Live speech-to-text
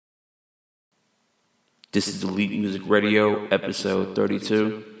This is Elite Music Radio, episode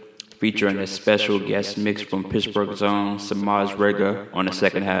 32, featuring a special guest mix from Pittsburgh's own Samaj Rega on the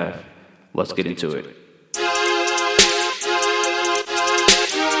second half. Let's get into it.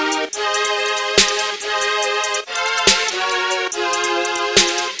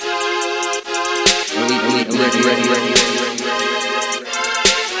 Ready.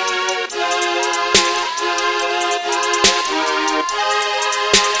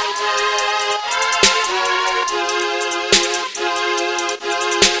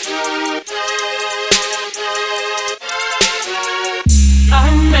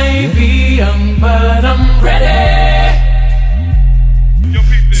 But I'm ready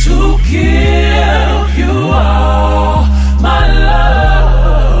to give you all my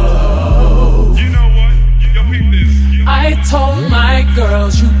love. You know what? Yo, peep this. I told my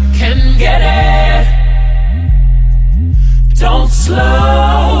girls you can get it. Don't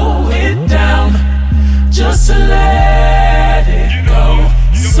slow it down, just let it go.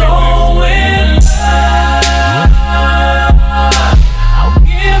 So in love, I'll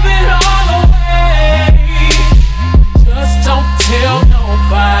give it all. Tell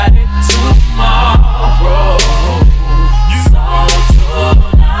nobody tomorrow. So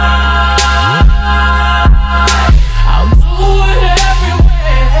tonight I'll do it every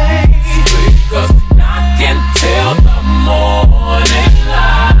way, because I can till the morning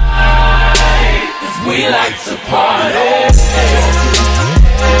light, 'cause we like to party.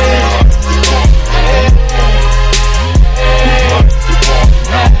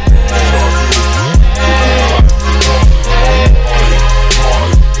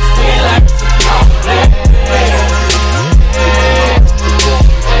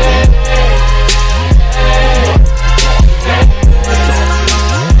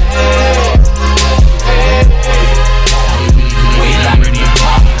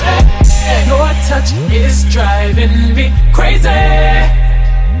 It's driving me crazy.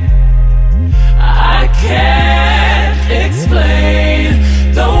 I can't explain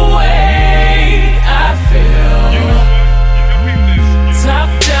the way I feel. Top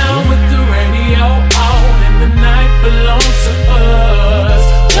down with the radio on, and the night belongs to us.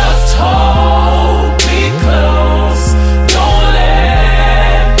 Just hold me close, don't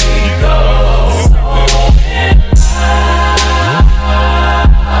let me go. So in love,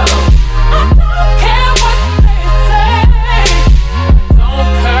 I don't care what they say. Don't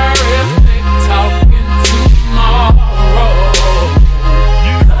care if they talking tomorrow.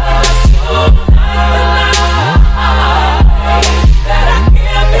 'Cause tonight that I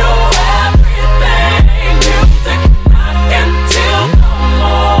give you everything, music knocking till the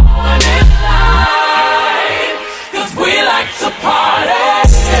morning light, 'cause we like to party.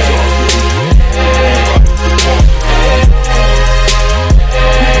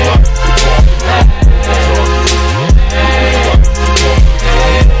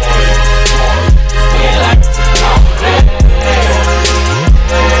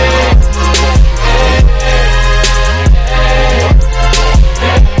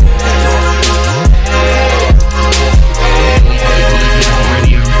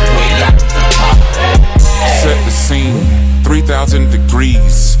 Set the scene, 3,000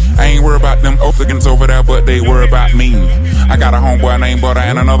 degrees. I ain't worried about them Ophigans over there, but they worry about me. I got a homeboy named Butter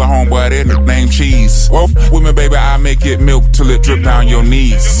and another homeboy there named Cheese. Well, with me, baby, I make it milk till it drip down your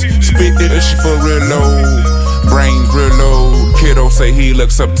knees. Spit this shit for real low, brain real low. Kiddo say he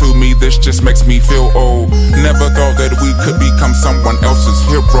looks up to me, this just makes me feel old. Never thought that we could become someone else's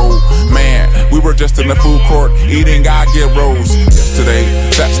hero. Man, we were just in the food court eating our gyros.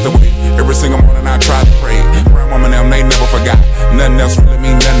 Yesterday, that's the way. Every single morning I try to pray. Grandmama and them, they never forgot. Nothing else really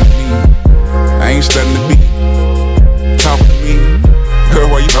mean nothing to me. I ain't studying the beat. Talking to me, girl,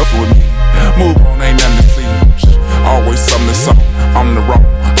 why you huffing with me? Move on, ain't nothing to see. Always something to song. I'm the wrong,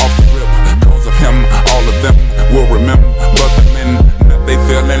 off the rip. Cause of him, all of them will remember. But the men, they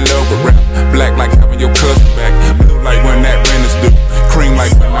fell in love with rap. Black like having your cousin back. Blue like when that rent is due. Cream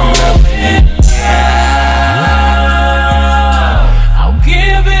like when I'm left. I'll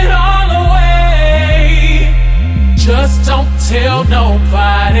give it all away. Just don't tell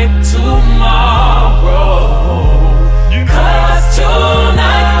nobody tomorrow. 'Cause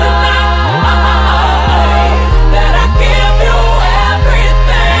tonight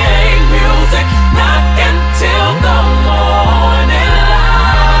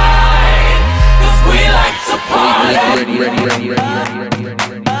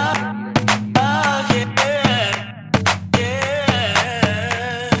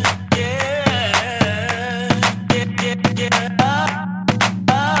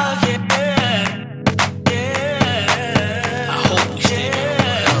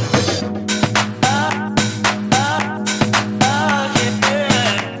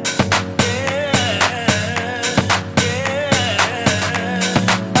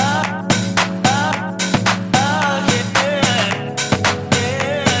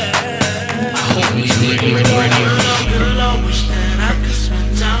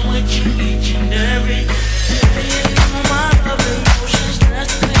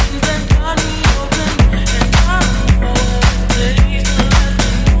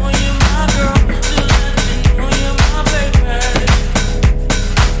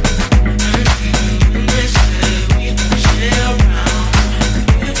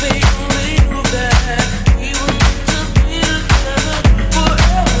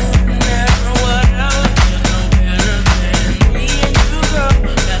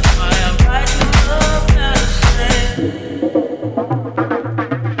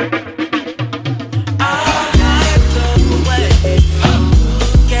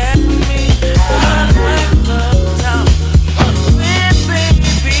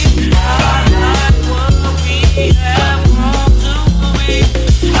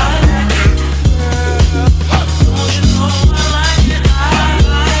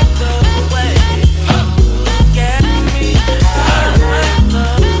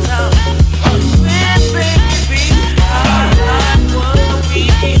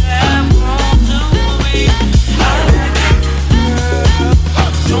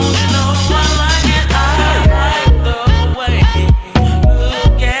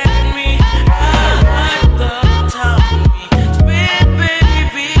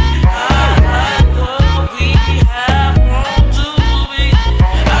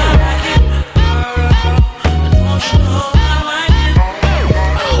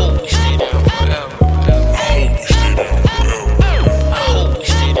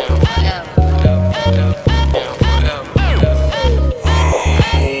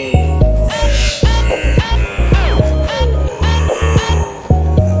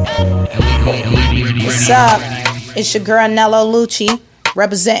up? It's your girl Nello Lucci,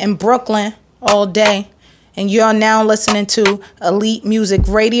 representing Brooklyn all day. And you're now listening to Elite Music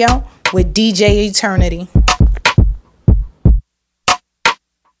Radio with DJ Eternity.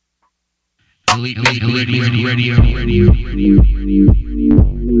 Elite Radio.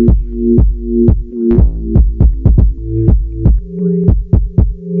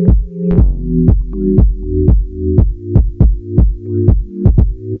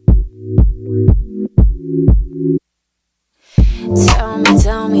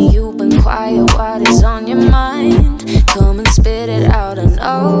 Tell me you've been quiet, what is on your mind? Come and spit it out, I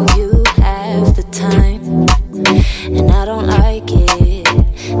know you have the time. And I don't like it,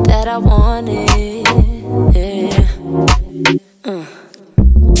 that I want it, yeah.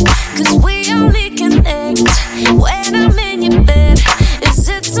 Cause we only connect when I'm in your bed. Is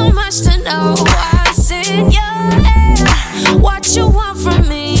it too much to know what's in your head? What you want from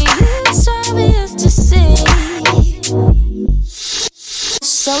me, it's obvious to see.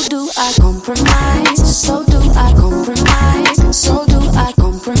 So do I compromise? So do I compromise? So do I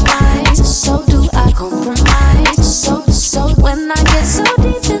compromise? So do I compromise? So when I get so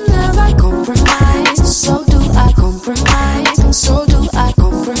deep in love, I compromise. So do I compromise? So do I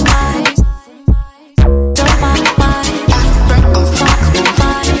compromise? Don't mind,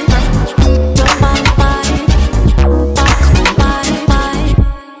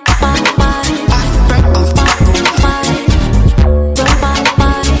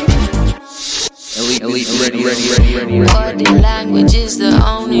 Body language is the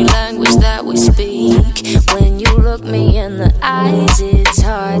only language that we speak. When you look me in the eyes, it's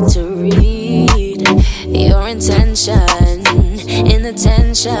hard to read your intention in the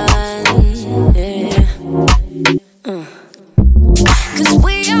tension, yeah. Cause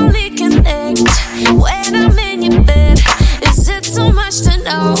we only connect when I'm in your bed. Is it too much to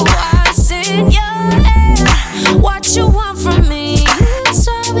know what's in your head? What you want from me, it's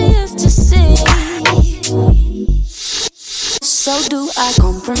obvious to see. So do I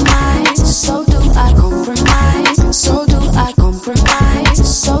compromise? So do I compromise? So do I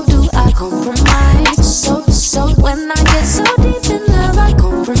compromise? So do I compromise? So when I get so deep in love, I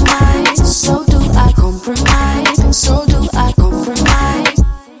compromise. So do I compromise? So do I compromise?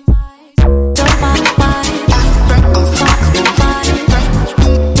 Don't mind,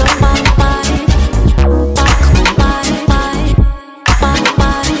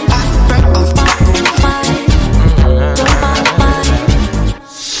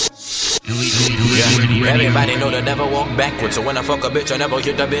 Everybody know to never walk backwards. So when I fuck a bitch, I never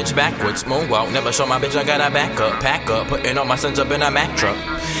hit the bitch backwards. Moonwalk, never show my bitch I got a back up. Pack up, putting all my sins up in a Mack truck.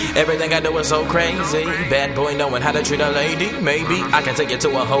 Everything I do is so crazy. Bad boy knowing how to treat a lady. Maybe I can take you to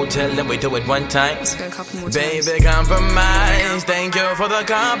a hotel and we do it one time. Baby, compromise. Thank you for the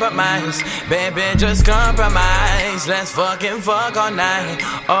compromise. Baby, just compromise. Let's fucking fuck all night.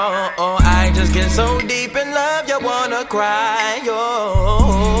 Oh, I just get so deep in love, you wanna cry.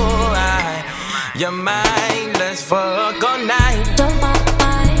 You're mine, let's fuck all night. don't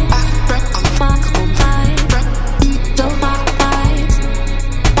mind, don't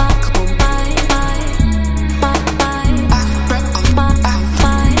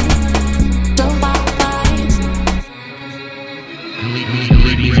mind.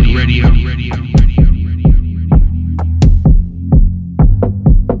 Radio.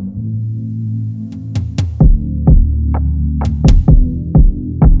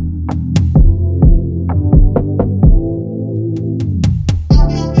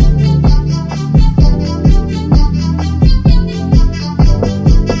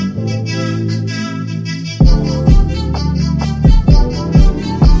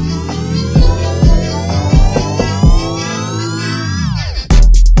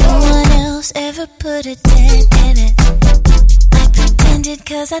 Put a dent in it. I pretended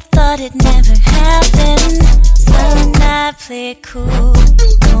cause I thought it never happened. So I played it cool.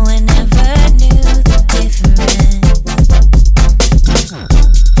 No one ever knew the difference.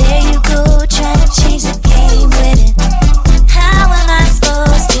 There you go, trying to change the game with it. How am I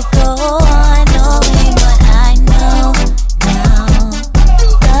supposed to go on knowing what I know now?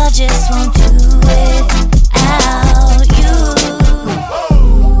 Love just won't do it without you.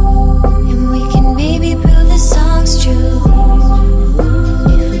 Maybe prove the song's true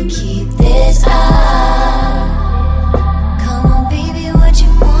if we keep this up. Come on, baby, what you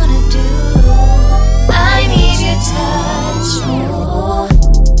wanna do? I need your touch. Oh,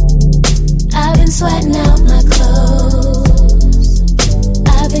 I've been sweating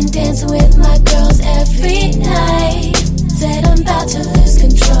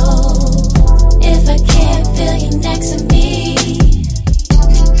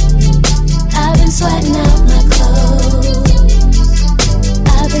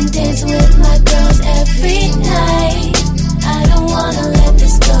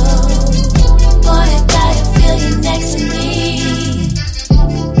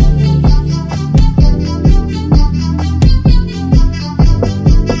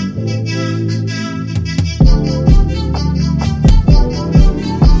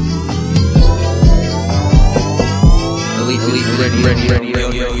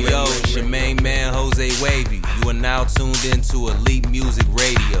Yo, it's your main man Jose Wavy. You are now tuned into Elite Music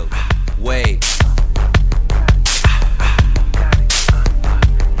Radio. Wave.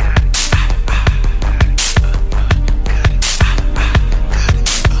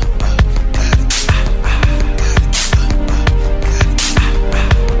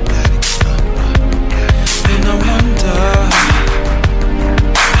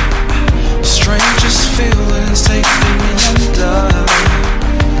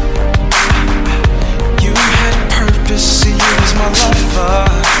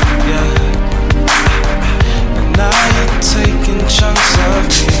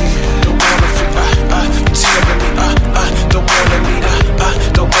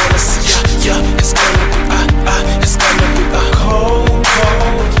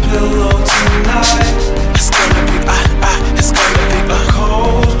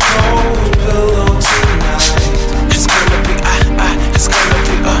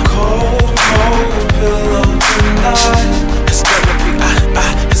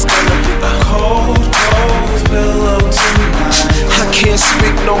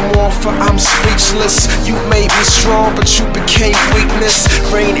 You made me strong, but you became weakness.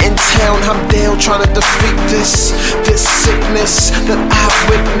 Rain in town, I'm down trying to defeat this sickness that I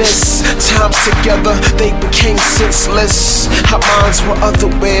witnessed. Times together, they became senseless. Our minds were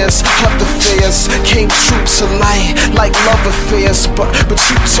otherwheres, other fears came true to light like love affairs. But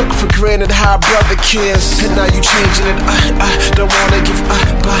you took for granted how a brother cares, and now you changing it. Don't wanna give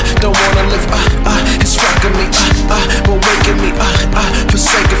don't wanna live. It's rocking me, but waking me,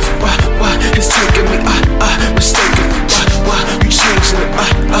 forsaken for it's taking me, mistaken for you changing it.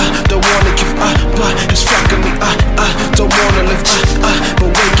 Don't wanna give it's rocking me, don't wanna live. But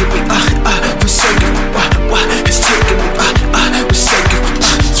waking me, forsaken for it's taking me, mistaken for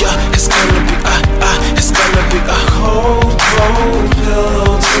yeah. It's gonna be a cold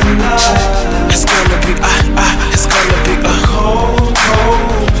pillow tonight. It's gonna be a cold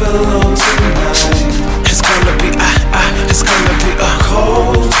pillow tonight. It's gonna be a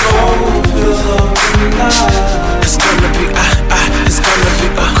cold pillow tonight. It's gonna be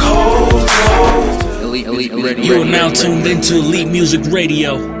a cold. Elite Radio. You are now tuned into Elite Music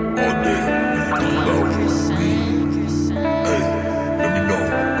Radio.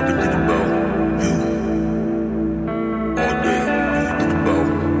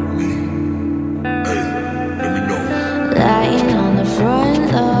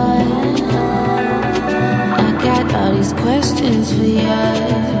 Questions for you.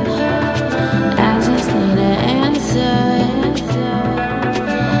 I just need an answer.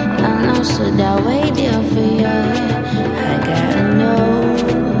 I know, should I wait there for you? I gotta know.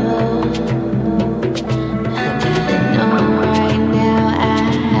 Right now.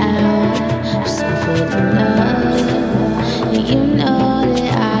 I'm so full of love. You know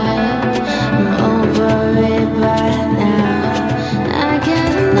that I'm over it by now. I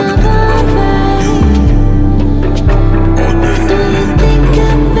gotta know.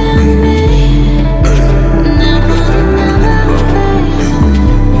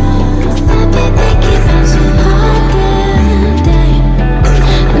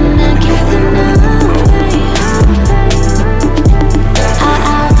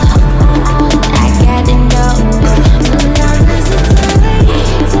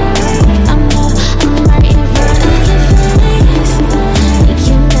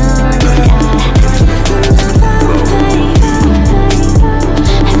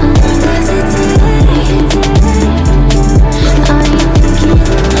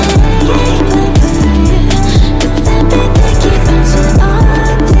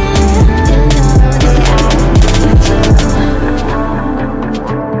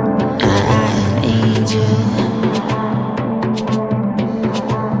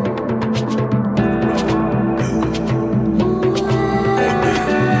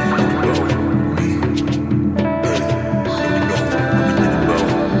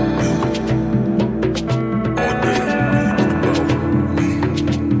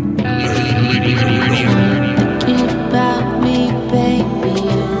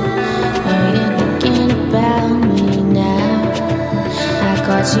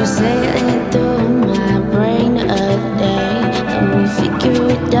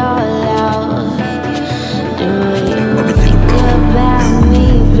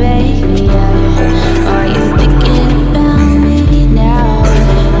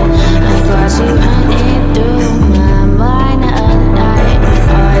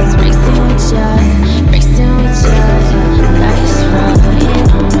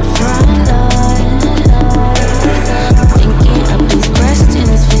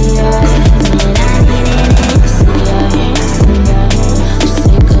 Questions for you, and I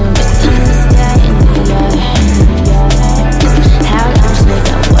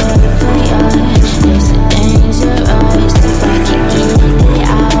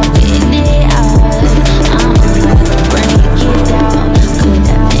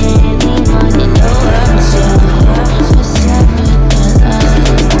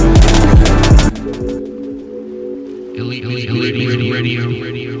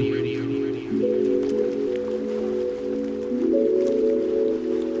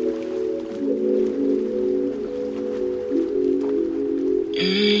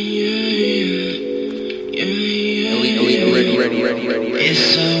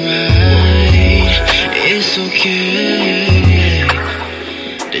It's alright, it's okay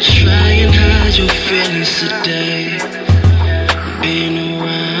to try and hide your feelings today. Been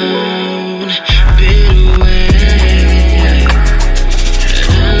around, been away,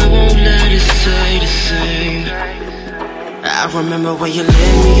 and I won't let it stay the same. I remember when you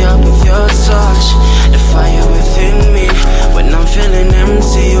lit me up with your touch, the fire within me. When I'm feeling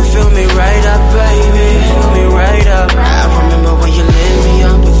empty, you fill me right up, baby. Fill me right up. I remember when you lit me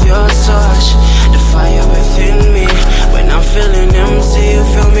up with your touch, the fire within me. When I'm feeling empty, you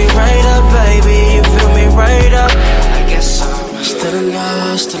fill me right up, baby. You fill me right up. I guess I'm still in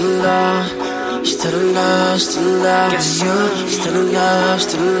love, still in love, still in love, still in love. Guess you're still in love,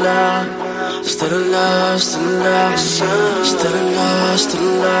 still in love. Still in love, still in love, still in love, still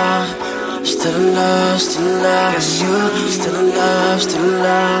in love, still in love, still in love, still in love, still in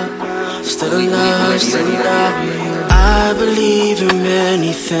love, still in love, still in love. I believe in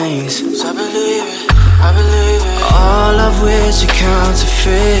many things, I believe it, I believe it. All of which account to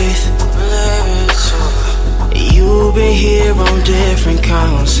faith. You've been here on different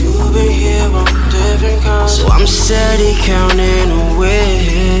counts. You've been here on different counts. So I'm steady counting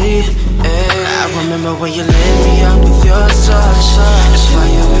away. I remember when you lit me up with your touch, the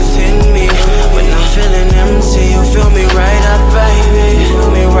fire within me. When I'm feeling empty, you fill me right up, baby. You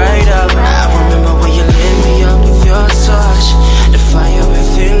fill me right up. I remember when you lit me up with your touch, the fire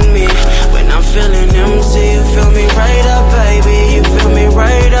within me. When I'm feeling empty, you fill me right up, baby. You fill me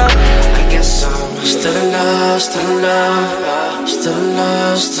right up. I guess I'm still in love, still in love, still in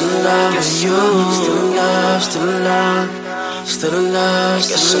love, still in love with you. Still in love, still in love. Still in love,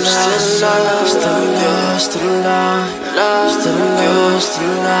 still in love, still in love, still in love, still in love, still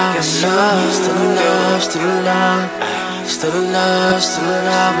in love, still in love, still in love, still in love, still in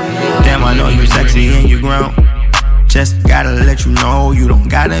love. Damn, I know you sexy and you grown. Just gotta let you know you don't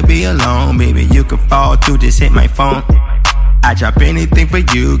gotta be alone, baby. You can fall through, just hit my phone. I drop anything for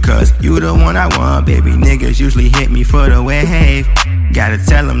you, cause you the one I want, baby. Niggas usually hit me for the wave. Gotta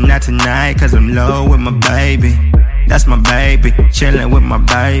tell them not tonight, cause I'm low with my baby. That's my baby, chillin' with my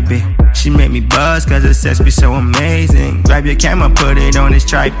baby. She make me buzz cause her sex be so amazing. Grab your camera, put it on this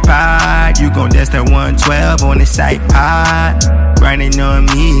tripod. You gon' dance that 112 on this side pod. Grinding on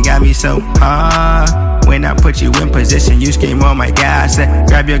me, got me so hard. When I put you in position, you scream, oh my God. Said,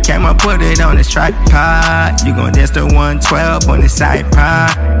 grab your camera, put it on this tripod. You gon' dance the 112 on this side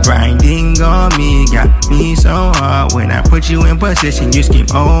pod. Grinding on me, got me so hard. When I put you in position, you scream,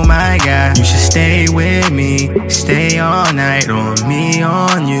 oh my God. You should stay with me, stay all night on me,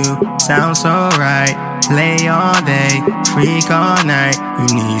 on you. Sounds so right. Play all day, freak all night.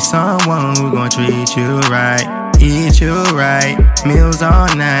 You need someone who gon' treat you right, eat you right, meals all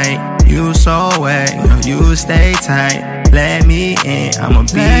night. You so wet, you stay tight. Let me in, I'ma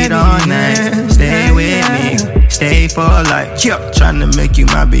beat all night. Stay with me, stay for life. Tryna make you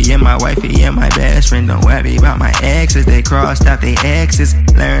my B and my wifey and my best friend. Don't worry about my exes, they crossed out they exes.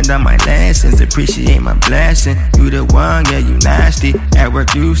 Learned all my lessons, appreciate my blessing. You the one, yeah, you nasty. At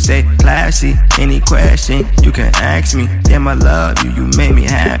work you stay classy. Any question you can ask me. Damn, I love you, you make me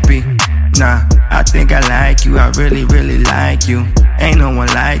happy. Nah, I think I like you, I really, really like you. Ain't no one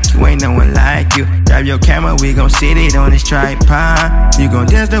like you, ain't no one like you. Grab your camera, we gon' sit it on this tripod. You gon'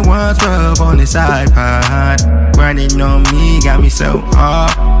 dance the 112 on this iPod. Grinding on me, got me so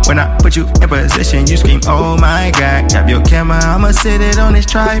hard. When I put you in position, you scream, oh my God. Grab your camera, I'ma sit it on this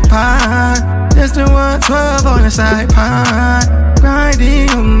tripod. Dance the 112 on this iPod. Grinding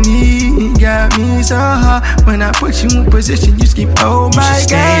on me, got me so hard. When I put you in position, you scream, oh my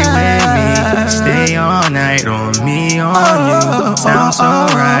God. Stay with me, stay all night on me, on you. Sounds so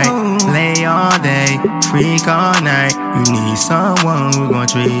right. Play all day, freak all night. You need someone who gon'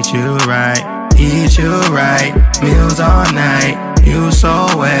 treat you right, eat you right, meals all night. You so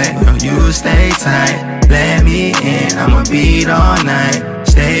wet, you stay tight. Let me in, I'ma beat all night.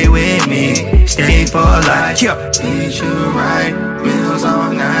 Stay with me, stay for life. Eat you right, meals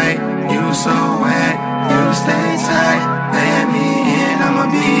all night. You so wet, you stay tight. Let me in, I'ma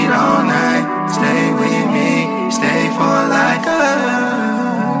beat all night. Stay with me, stay for life.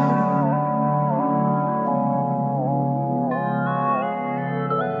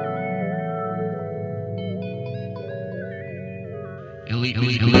 Elite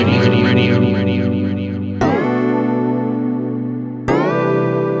Radio.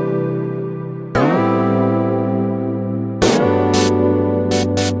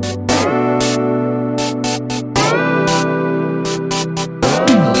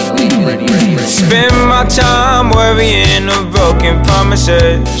 Spend my time worrying of broken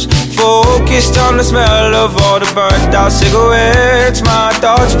promises, focused on the smell of all the burnt out cigarettes. My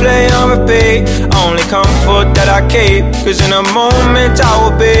thoughts play on repeat. Only comfort that I keep, 'cause in a moment I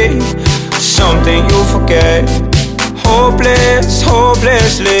will be something you forget. Hopeless,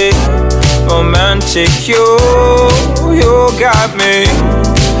 hopelessly romantic. You got me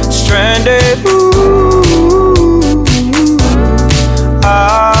stranded. Ooh,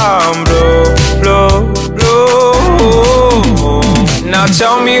 I'm blue, blue, blue. Now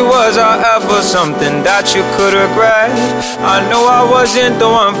tell me, was I ever something that you could regret? I know I wasn't the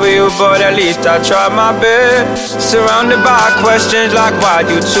one for you, but at least I tried my best. Surrounded by questions like why'd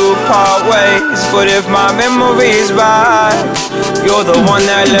you two part ways? But if my memory's right, you're the one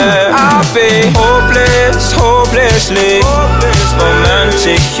that left. I'll be hopeless, hopelessly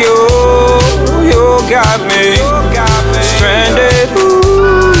romantic. You got me stranded. Ooh,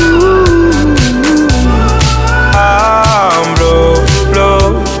 I'm blue, blue,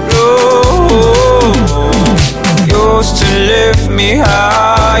 blue. Used to lift me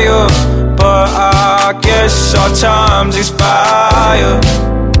higher, but I guess our time's expired.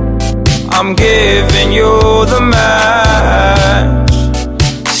 I'm giving you the match,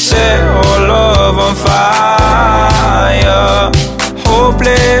 set our love on fire.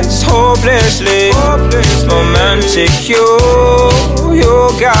 Hopeless, hopelessly romantic. You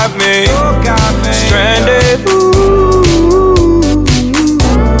got me stranded. Ooh,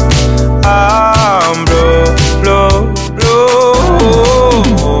 I'm blue, blue,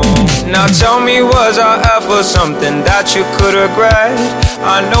 blue. Now tell me, was I ever something that you could regret?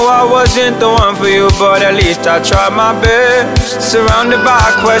 I know I wasn't the one for you, but at least I tried my best. Surrounded by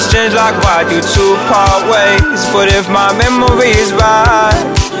questions like why'd you two part ways? But if my memory's right,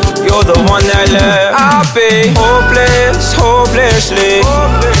 you're the one that left. I'll be hopeless, hopelessly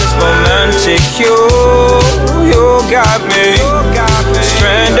romantic. You got me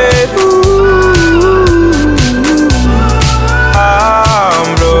stranded. Ooh, I'm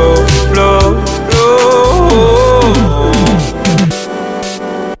blue, blue, blue.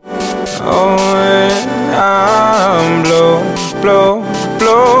 Oh, and I'm blue, blue,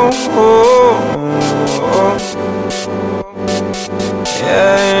 blue.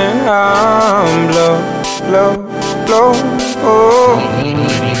 Yeah, I'm blue, blue, blue.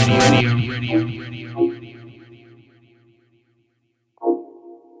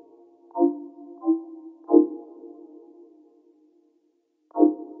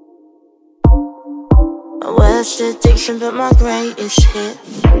 My worst addiction, but my greatest hit.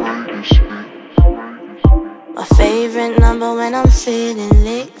 My favorite number when I'm feeling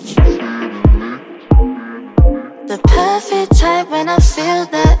licked. The perfect type when I feel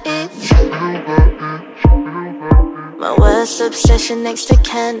that itch. My worst obsession next to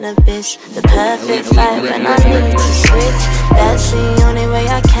cannabis. The perfect fight when I need to switch. That's the only way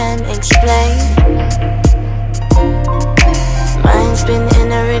I can explain. Mine's been in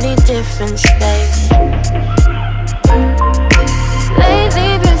a really different space. Lately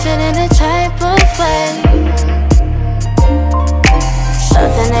been feeling a type of way.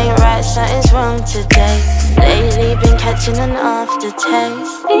 Something ain't right, something's wrong today. Lately been catching an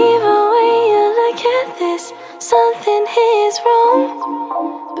aftertaste. Either way you look at this, something here is wrong.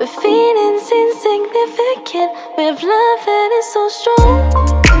 But feeling's insignificant with love that is so strong.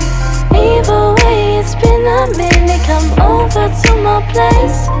 Either way, it's been a minute, come over to my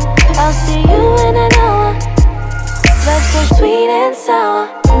place. I'll see you in an hour. Love so sweet and sour.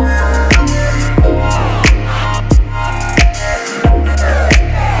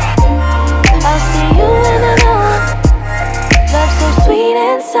 I'll see you in an hour. Love so sweet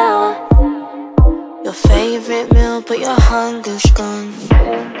and sour. Your favorite meal, but your hunger's gone.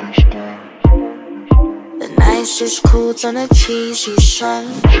 The nicest cools on a cheesy sun.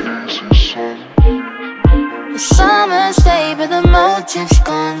 The summer's day, but the motive's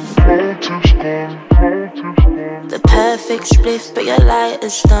gone. The perfect spliff, but your light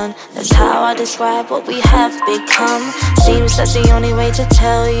is done. That's how I describe what we have become. Seems that's the only way to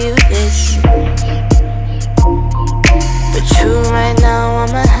tell you this. But true right now,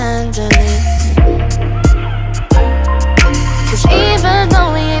 I'ma handle it. 'Cause even though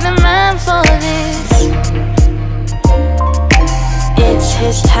we ain't a man for this, it's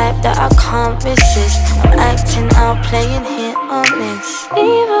his type that I can't resist. I'm acting out, playing hit or miss.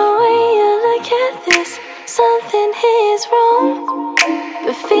 Either way you look at this, something here is wrong.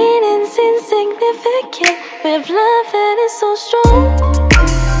 But feeling's insignificant with love that is so strong.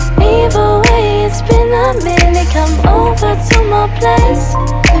 Either way, it's been a minute, come over to my place.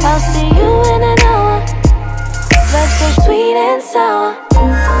 I'll see you in an hour. Love so sweet and sour.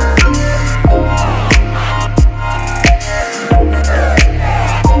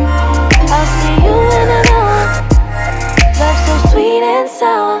 I'll see you in an hour. Love so sweet sweet and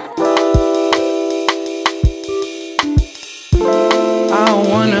sour. I don't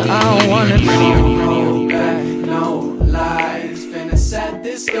wanna hold back, no lies. Finna set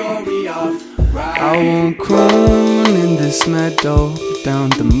this story off right. I won't croon in this meadow, down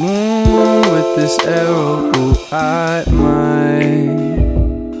the moon with this arrow. Ooh, I might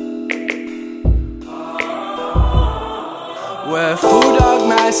wear full dog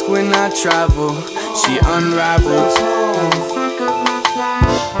mask when I travel. She unravels.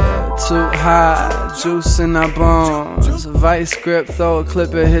 Too high, juice in our bones. Vice grip, throw a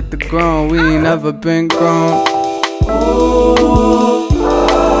clip and hit the ground. We ain't never been grown.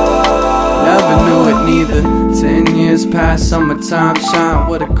 Never knew it neither. 10 years past, summertime shine.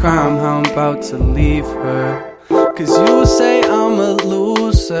 What a crime, how I'm about to leave her. Cause you say I'm a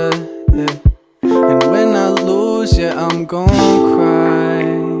loser, yeah. And when I lose, yeah, I'm gon' cry.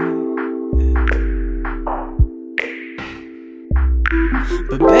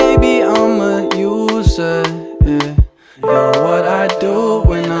 But baby, I'm a user, yeah. You're what I do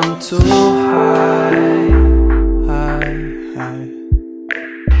when I'm too high,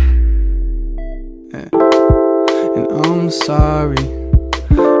 yeah. And I'm sorry,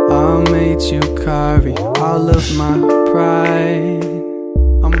 I made you carry all of my pride.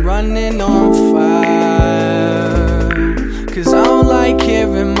 I'm running on fire, cause I don't like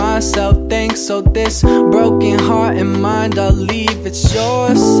hearing myself think. So this broken heart and mind, I'll leave, it's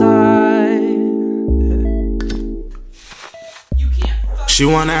your side. She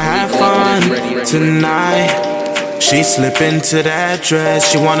wanna have fun tonight. She slip into that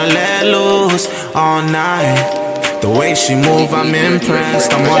dress. She wanna let loose all night. The way she move, I'm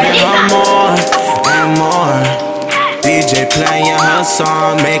impressed. I'm wanting her more and more. DJ playing her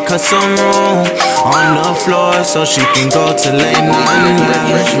song, make her some room on the floor so she can go to late night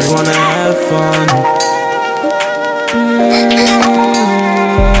lounge. She wanna have fun.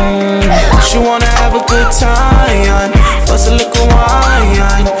 She wanna have a good time, bust a little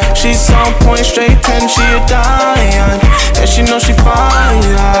wine. She's on point, straight 10, she a dime, and she know she fine.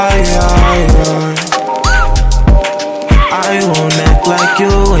 I won't act like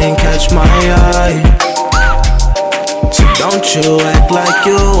you ain't catch my eye. So don't you act like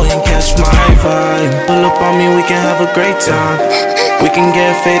you ain't catch my vibe. Pull up on me, we can have a great time. We can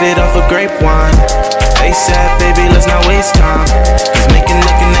get faded off a grape wine. ASAP, baby, let's not waste time. Cause making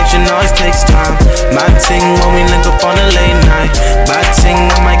a connection always takes time. My ting when we link up on a late night. My ting,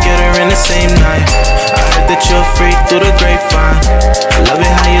 I might get her in the same night. I heard that you're free through the grapevine. I love it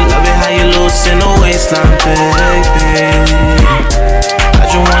how you loose in the waistline, baby. I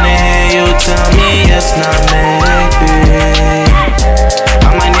just wanna hear you tell me yes, not maybe. I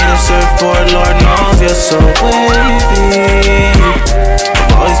might need a surfboard, Lord knows you're so wavy.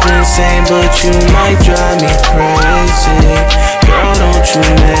 I've always been sane, but you might drive me crazy. Girl, don't you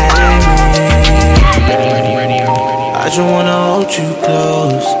make me. I just wanna hold you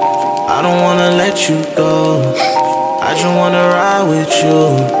close. I don't wanna let you go. I just wanna ride with you.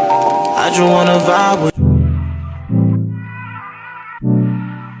 I just wanna vibe with you.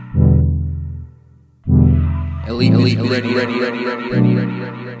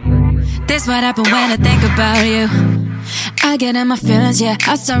 This what happened when I think about you. I get in my feelings, yeah.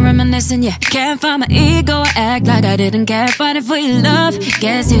 I start reminiscing, yeah. Can't find my ego, I act like I didn't care. Fighting for your love,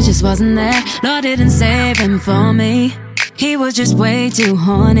 guess you just wasn't there. Lord didn't save him for me. He was just way too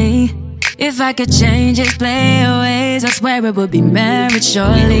horny. If I could change his playaways, I swear it would be marriage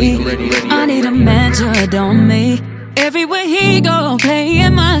surely. I need a man to adore me. Everywhere he go,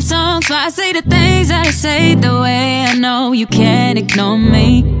 playing my songs. So I say the things that I say the way I know you can't ignore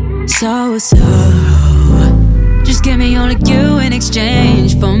me. So just give me only you in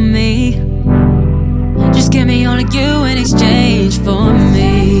exchange for me. Just give me only you in exchange for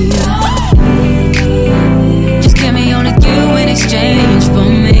me. Just give me only you in exchange for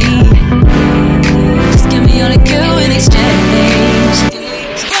me. Just give me only you in exchange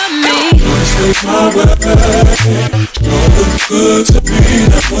for me. Take my way, don't look good to me.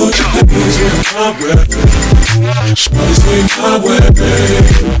 Now put your hands with my way. Take my way,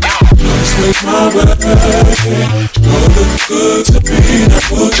 take my way. Don't look good to me. Now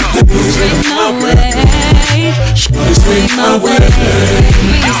put your hands with my way. Take my way.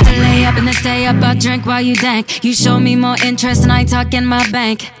 We used to lay up and then stay up. I'll drink while you dank. You show me more interest than I talk in my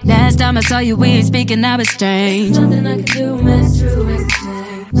bank. Last time I saw you, we ain't speaking, now it's strange. Nothing I can do, man, it's true, it's strange.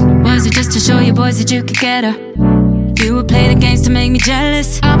 Was it just to show you boys that you could get her? You would play the games to make me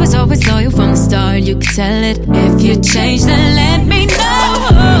jealous. I was always loyal from the start, you could tell it. If you change, then let me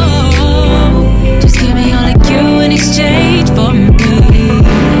know. Just give me all of you in exchange for me.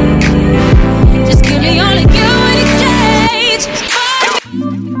 Just give me all of you in exchange for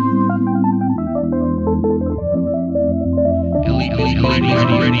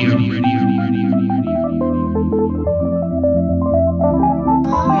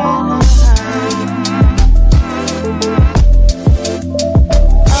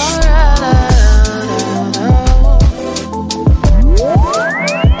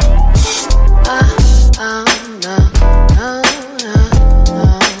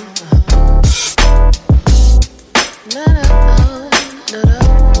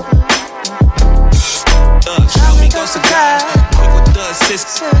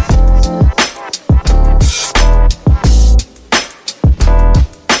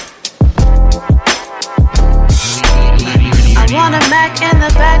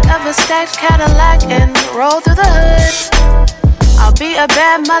Cadillac and roll through the hood. I'll be a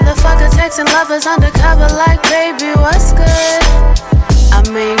bad motherfucker texting lovers undercover like, baby, what's good? I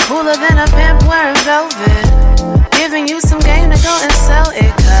mean, cooler than a pimp wearing velvet. Giving you some game to go and sell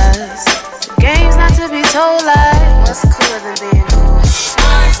it, cause the game's not to be told like, what's cooler than being cool?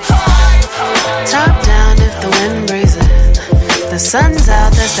 Top down if the wind breezing. The sun's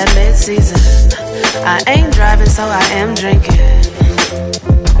out, that's that mid-season. I ain't driving, so I am drinking.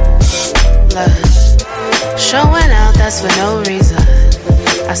 Showing out, that's for no reason.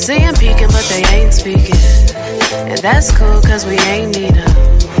 I see them peeking, but they ain't speaking. And that's cool, cause we ain't need them.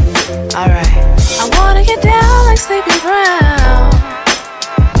 Alright. I wanna get down like Sleepy Brown.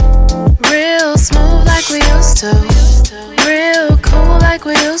 Real smooth like we used to. Real cool like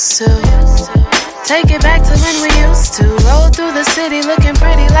we used to. Take it back to when we used to. Roll through the city looking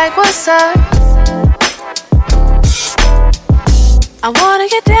pretty like, what's up? I wanna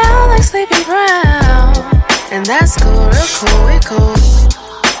get down like Sleepy Brown. And that's cool, real cool, we cool.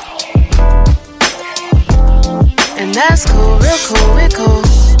 And that's cool, real cool, we cool.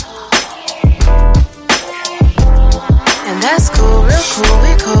 And that's cool, real cool,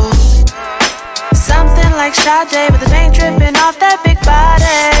 we cool. Something like Sade, but the paint dripping off that big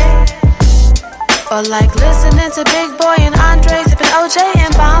body. Or like listening to Big Boy and Andre sipping OJ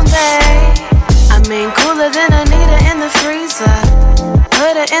in Bombay. I mean, cooler than Anita in the freezer.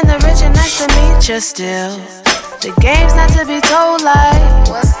 Put her in the rich and nice to meet you still. The game's not to be told like,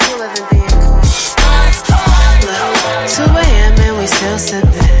 what's cooler than being cool? Look, 2 a.m. and we still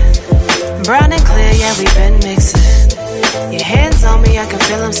sipping. Brown and clear, yeah, we been mixing. Your hands on me, I can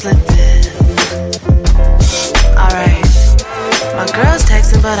feel them slipping. Alright, my girl's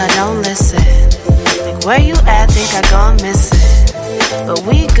texting but I don't listen. Like, where you at, think I gone missing. But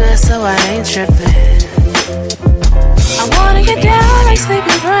we good, so I ain't tripping. I wanna get down like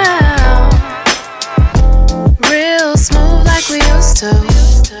Sleepy Brown. Real smooth like we used to.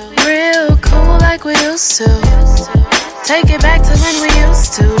 Real cool like we used to. Take it back to when we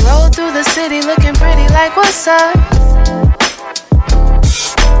used to. Roll through the city looking pretty like, what's up?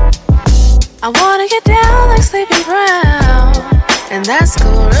 I wanna get down like Sleepy Brown. And that's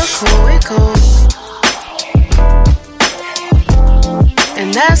cool, real cool, we cool.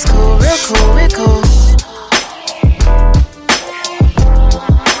 And that's cool, real cool, we cool.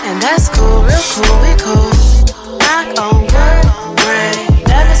 And that's cool, real cool, we cool. Knock on wood, rain.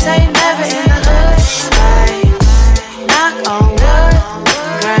 Never say never in the hood, rain. Knock on wood,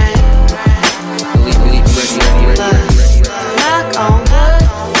 rain. Knock on wood,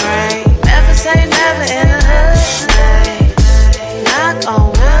 rain. Never say never in the hood, rain. Knock on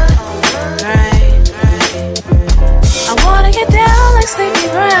wood, rain. I wanna get down like Sleepy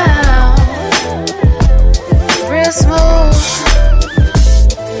Brown. Real smooth,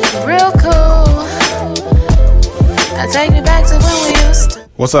 real cool. Now take me back to when we used to.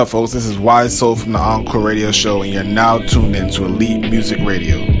 What's up, folks? This is Wise Soul from the Encore Radio Show, and you're now tuned in to Elite Music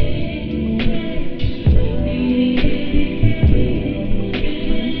Radio.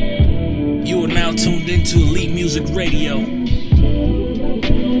 You are now tuned into Elite Music Radio.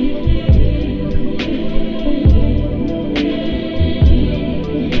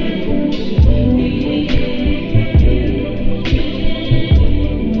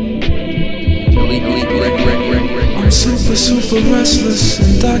 Super restless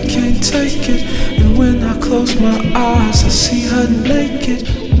and I can't take it. And when I close my eyes I see her naked.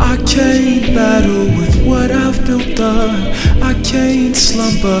 I can't battle with what I've built up. I can't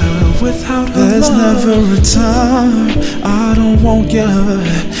slumber without her There's love. Never a time I don't want you,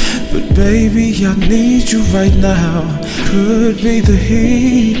 but baby I need you right now. Could be the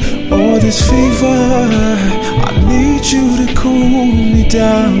heat or this fever. I need you to cool me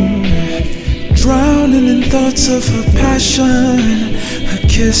down. Drowning in thoughts of her passion. Her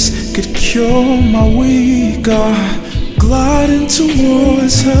kiss could cure my weak heart. Gliding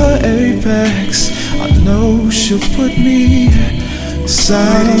towards her apex. I know she'll put me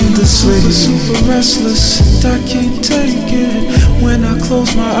sound asleep. Super restless and I can't take it. When I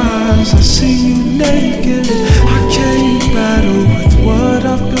close my eyes, I see you naked. I can't battle with what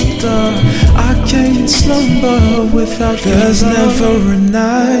I've built up. I can't slumber without you. There's never a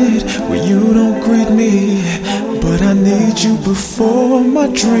night where you don't greet me, but I need you before my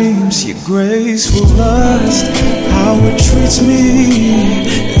dreams. Your graceful lust, how it treats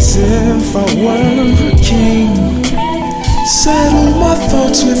me as if I were a king. Settle my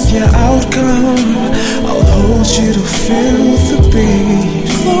thoughts with your outcome. I'll hold you to feel the beat.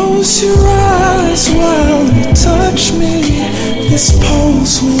 Close your eyes while you touch me. This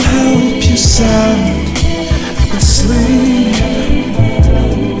pulse will help you sound asleep.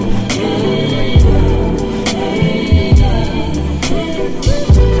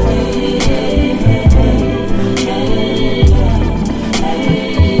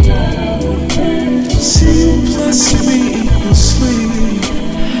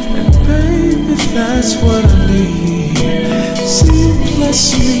 That's what I need. See plus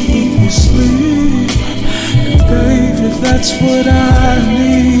me equals sleep. And baby, that's what I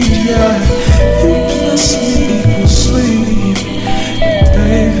need. Yeah, you plus me equals sleep. And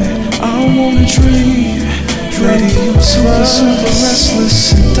baby, I wanna dream. I'm super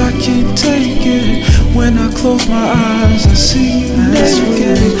restless and I can't take it. When I close my eyes, I see you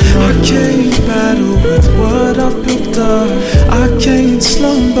naked. I can't battle with what I've built up. I can't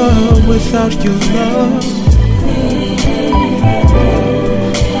slumber without your love.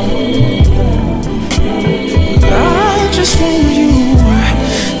 I just want you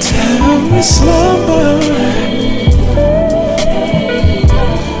to help me slumber.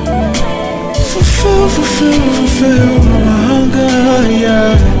 Fulfill my hunger,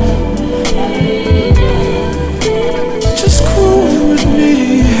 yeah. Just groove with me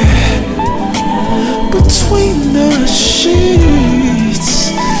between the sheets.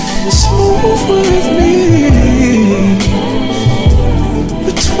 Just move with me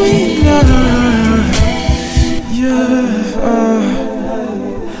between the, yeah.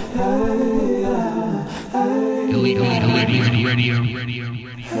 Elite Radio.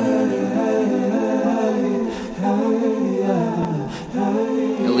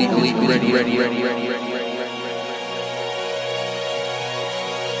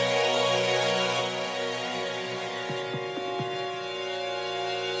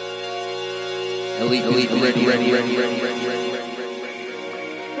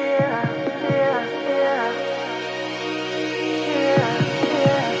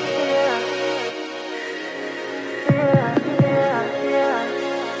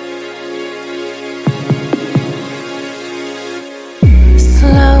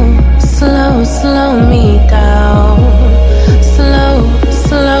 Slow me down.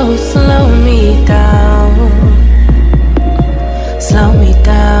 Slow me down. Slow me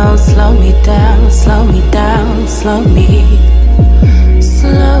down, slow me down, slow me down, slow me.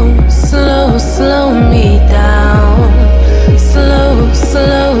 Slow me down.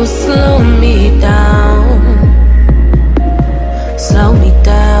 Slow me down. Slow me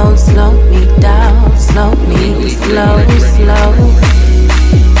down, slow me down, slow me, slow.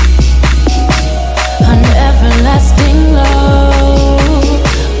 An everlasting love,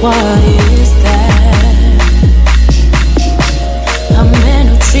 what is that? A man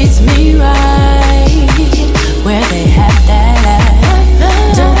who treats me right, where they have that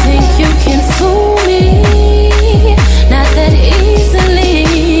at. Don't think you can fool me, not that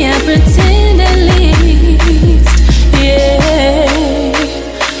easily. I pretend at least, yeah.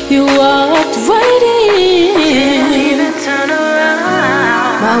 You walked right in. Can't even turn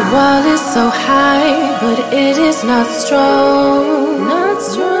around. My wall is so high, but it is not strong. Not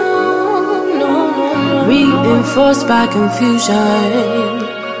strong, no. Reinforced by confusion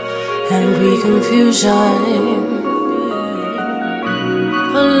and reconfusion.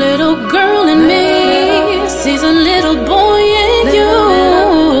 A little girl in me sees a little boy in you.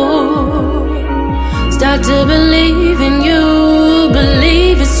 Start to believe in you,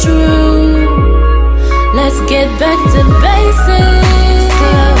 believe it's true. Let's get back to basics.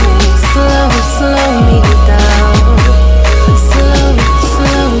 Slow me down.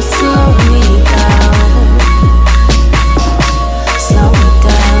 Slow me down. Slow me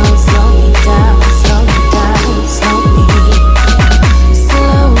down, slow me down, slow me down, slow me.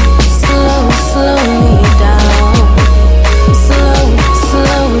 Slow me down. Slow me down.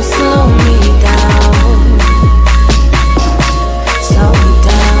 Slow me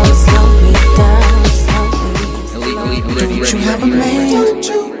down, slow me down, slow me. Don't you have a man? Don't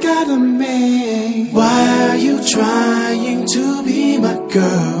you got a man? Why are you trying to be my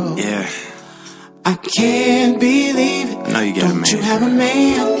girl? Yeah, I can't believe it. I know you got a man. Don't you have a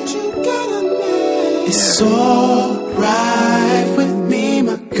man? Don't you got a man? It's alright. ride with me,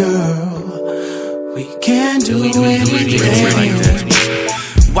 my girl. We can do anything.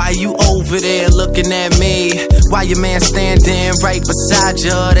 Why you over there looking at me? Why your man standing right beside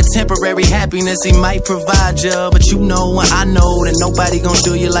you? The temporary happiness he might provide you, but you know and I know that nobody gon'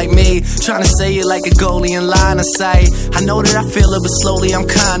 do you like me. Tryna say it like a goalie in line of sight. I know that I feel it, but slowly I'm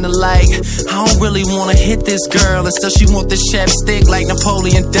kinda like I don't really wanna hit this girl, and still she want this chapstick like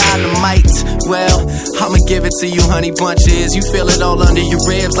Napoleon Dynamite. Well, I'ma give it to you, honey bunches. You feel it all under your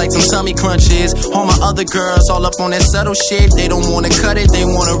ribs like some tummy crunches. All my other girls all up on that subtle shit. They don't wanna cut it, they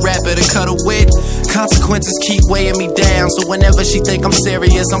wanna rap it or cut it with. Consequences keep weighing me down, so whenever she think I'm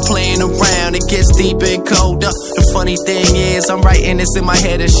serious, I'm playing around. It gets deeper and colder. The funny thing is, I'm writing this in my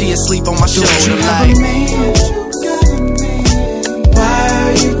head and she asleep on my shoulder. You have a man, why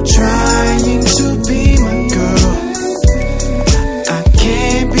are you trying to be my girl? I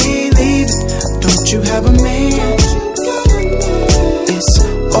can't believe it. Don't you have a man? It's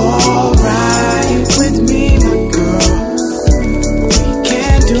alright with me, my girl. We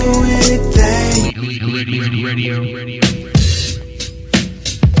can do anything. Radio.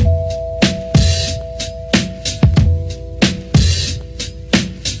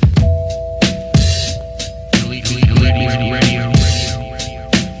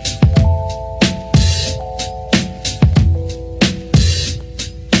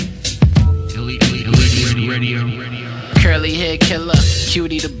 Curly hair killer,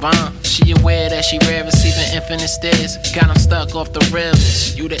 cutie the bomb. She aware that she rare, receiving infinite stares. Got him stuck off the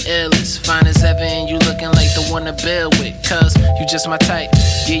realness. You the illest, fine as ever, and you looking like the one to build with. Cause you just my type,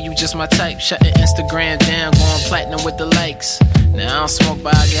 yeah, you just my type. Shutting Instagram down, going platinum with the likes. Now I don't smoke,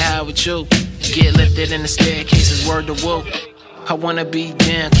 but I get high with you. Get lifted in the staircases, word to woo. I wanna be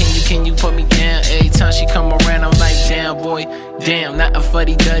down, can you put me down? Every time she come around, I'm like, damn, boy, damn. Not a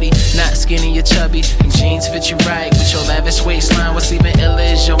fuddy-duddy, not skinny or chubby. Them jeans fit you right, with your lavish waistline. What's even iller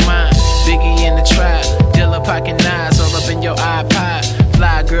is your mind. Biggie in the tribe, Dilla pocket knives all up in your iPod.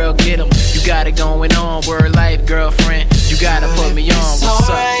 Fly girl, get 'em, you got it going on. Word life, girlfriend, you gotta put me on. What's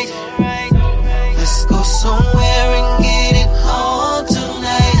up? Let's go somewhere and get it on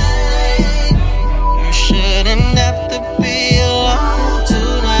tonight. You shouldn't have to be alone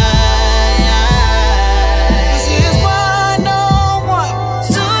tonight. This is one-on-one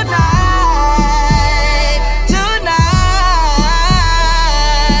tonight.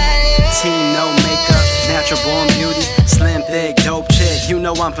 Team, no makeup, natural born beauty, slim, thick, dope chick. You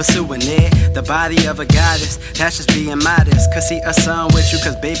know I'm pursuing it. The body of a goddess, that's just being modest. Could see a son with you,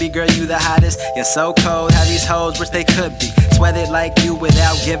 cause baby girl, you the hottest. You're so cold, how these hoes wish they could be sweated like you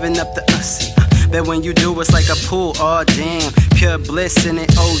without giving up the ussy. But when you do, it's like a pool, oh damn. Pure bliss in it,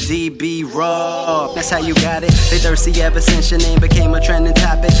 ODB raw. That's how you got it. They thirsty ever since your name became a trending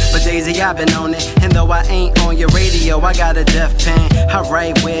topic. But Daisy, I've been on it. And though I ain't on your radio, I got a deaf pen. I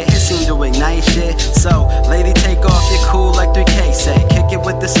write where it seemed to ignite shit. So, lady, take off your cool like 3K say. Kick it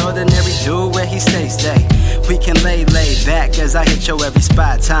with this ordinary dude where he stay. We can lay back as I hit your every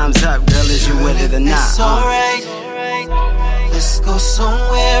spot. Time's up, girl, is you with it or not? It's alright. Let's go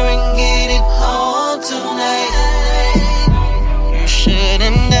somewhere and get it on tonight. You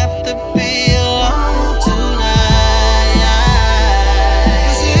shouldn't have to be alone tonight.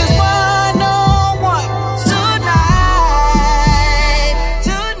 This is one-on-one tonight.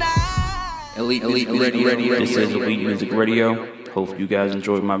 Elite Music Radio. This is Elite Music Radio. Hope you guys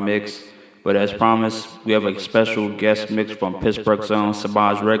enjoyed my mix. But as promised, we have a special guest mix from Pittsburgh's own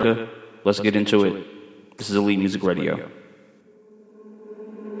Samaj Rega. Let's get into it. This is Elite Music Radio.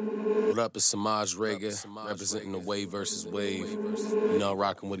 What up, it's Samaj Rega, representing the Wave versus Wave. You know,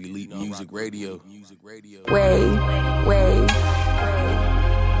 rocking with Elite Music Radio. Wave.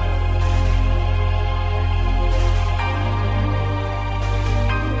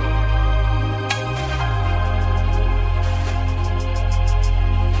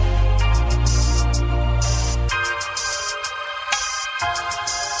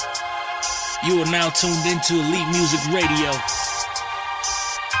 You are now tuned into Elite Music Radio.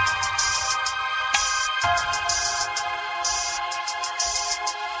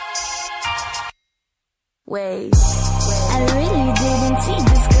 Wait, I really didn't see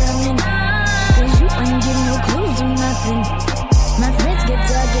this coming. Cause you ain't give no clues or nothing. My friends kept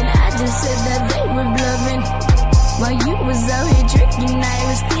talking, I just said that they were bluffing. While you was out here tricking, I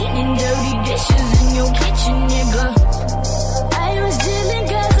was cleaning dirty dishes in your kitchen, nigga. I was chilling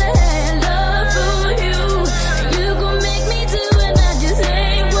cause I had love for you. You gon' make me do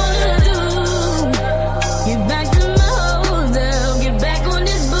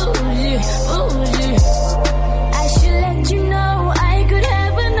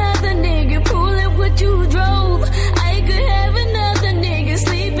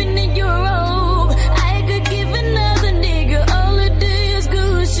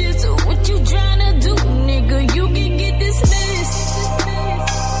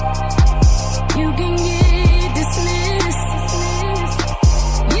You can get dismissed.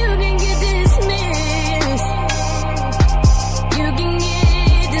 You can get dismissed. You can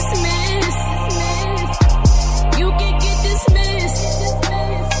get dismissed. You can get dismissed.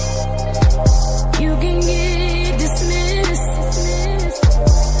 You can get dismissed.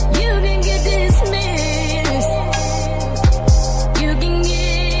 You can get dismissed. You can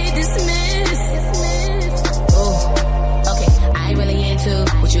get dismissed. Oh, okay, I ain't really into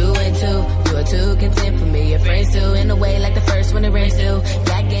what you into. You are too content for me, your friends too. In a way like the first one it rains too. Y'all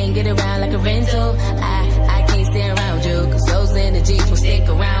can't get around like a rental. I can't stay around you, cause those energies will stick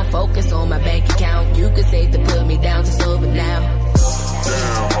around. Focus on my bank account. You could say to put me down, just over now.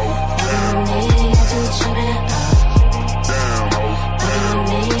 Damn, ho. Damn, ho. Damn, ho.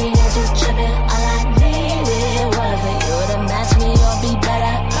 All I needed was for you to match me or be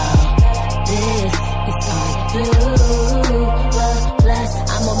better. This is on you. Plus,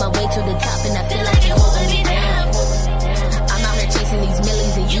 I'm on my way to the top and I feel like you're holding me down. I'm out here chasing these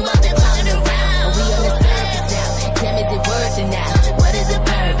millies and you out there clowning around. Are we on the surface now? Damn, is it worth it now? What is the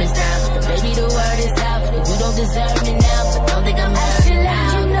purpose now? But baby, the word is out and you don't deserve me now. But don't think I'm hurt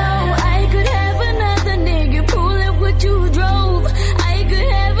now. You know I could have another nigga pulling what you drove. I could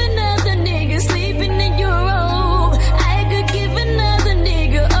have another nigga sleeping in your robe. I could give another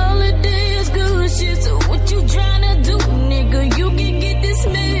nigga all the days good shit. So what you tryna do, nigga? You can get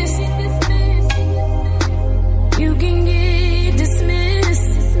dismissed. You can get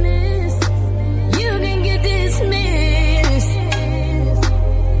dismissed. You can get dismissed.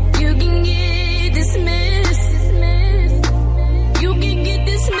 You can get dismissed. You can get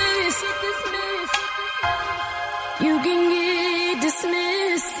dismissed. You can get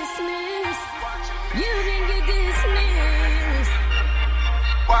dismissed. You can get dismissed.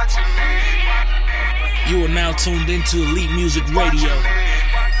 Watching me. You are now tuned into Elite Music Radio.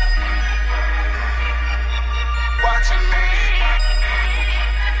 Watching me.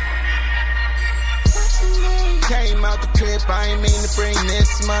 Came out the crib, I ain't mean to bring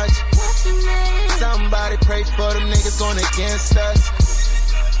this much. Somebody pray for them niggas going against us.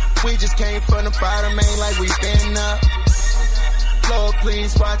 We just came from the bottom, ain't like we been up. Lord,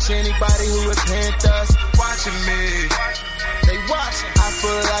 please watch anybody who repent us. Watching me, they watching. I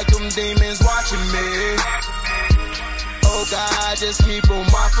feel like them demons watching me. Oh God, just keep them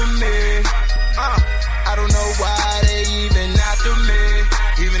off of me. I don't know why they even after me,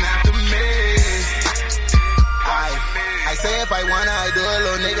 even after me. I say if I wanna, I do a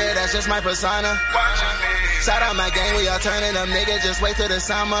little nigga, that's just my persona. Shout out my gang, we all turning them niggas, just wait till the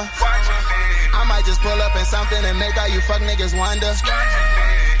summer. I might just pull up in something and make all you fuck niggas wonder.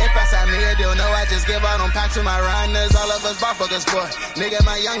 If I side me a deal, no, I just give all them packs to my runners. All of us ball for the sport. Nigga,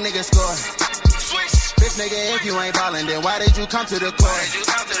 my young nigga score. Bitch nigga, if you ain't ballin', then why did you come to the court?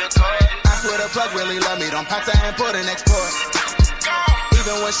 I swear the plug really love me, don't pack to import and export.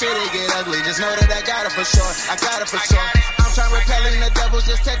 Even when shit it get ugly, just know that I got it for sure. I got it for sure. I'm trying repelling the devil,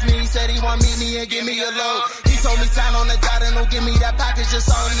 just text me. He said he want meet me and give me a load. He told me sign on the dot and don't give me that package, just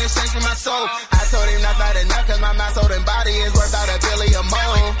all in exchange for my soul. I told him that's not enough, cause my mind, soul, and body is worth out $1 billion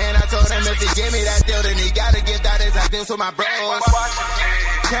more. And I told him if he give me that deal, then he gotta give that as I deal to my bros.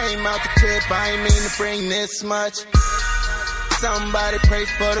 Came out the crib, I ain't mean to bring this much. Somebody pray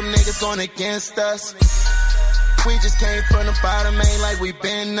for them niggas going against us. We just came from the bottom, ain't like we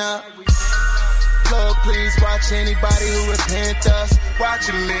been up. Lord, please watch anybody who repent us.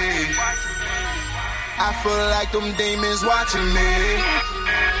 Watching me, I feel like them demons watching me.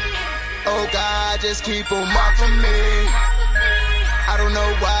 Oh God, just keep them off of me. I don't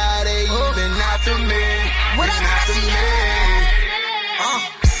know why they even after me. Even after me.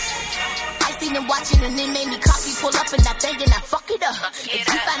 I seen them watching and it made me copy. Pull up and I bang and I fuck it up. If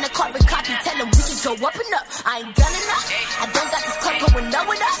you find a carbon copy, tell them we can go up and up. I ain't done enough. I don't got this club going up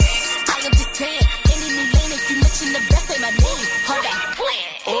with us. I am just saying, any new lane, if you mention the best, say my name. Hold up.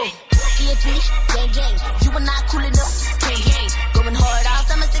 Oh, ESP, gang gang. You and I cool enough. Gang gang. Going hard all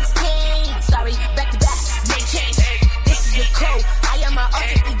summer 16. Sorry, back to back. Maintain. This is the code. I am my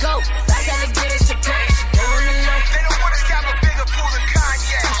ultimate ego. I gotta get it to pay. Go on the low. They don't wanna have a bigger pool than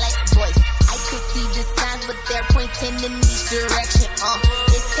Kanye. Highlight boys. I could see the signs, but they're pointing in each direction.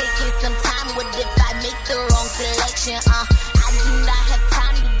 It's taking some time. What if I make the wrong selection? I do not have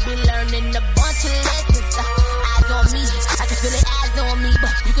time to be learning a bunch of lessons. Eyes on me, I can feel it. Eyes on me,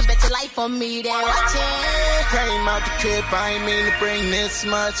 but you can bet your life on me. Then watch it. Came out the crib, I ain't mean to bring this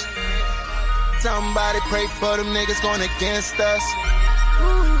much. Somebody pray for them niggas going against us.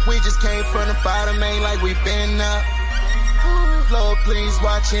 We just came from the bottom, ain't like we been up. Lord, please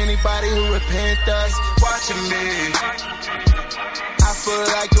watch anybody who repent us. Watching me, I feel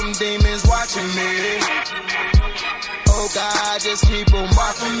like them demons watching me. Oh God, just keep on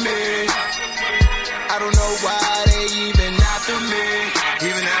watching me. I don't know why they even after me,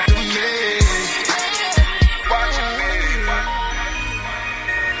 even after me. Watching me,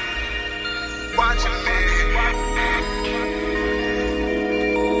 watching me,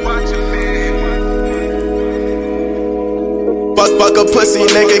 watching me. Fuck a pussy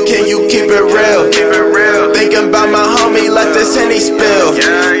nigga, can you keep it real? Thinking about my homie, let this Henny spill.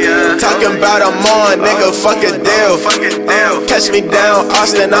 Talking about I'm on, nigga, fuck a deal. Catch me down,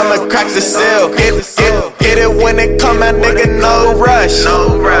 Austin, I'ma crack the seal. Get it when it come out, nigga, no rush.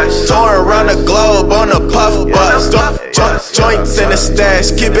 Touring around the globe on a puff bus. Joints in the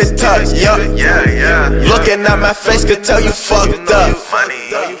stash, keep it tucked, yup. Looking at my face could tell you fucked up.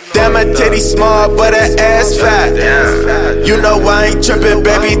 Damn, her titty small, but her ass fat. You know I ain't trippin',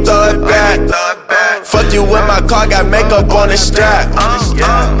 baby, throw it back. Fuck you in my car, got makeup on the strap.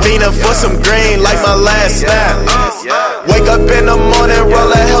 Fiendin' for some green like my last snap. Wake up in the morning,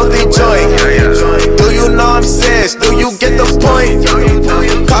 roll a healthy joint. Do you know I'm serious? Do you get the point?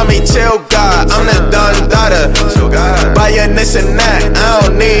 Call me chill God, I'm the Don Dada. Buyin' this and that, I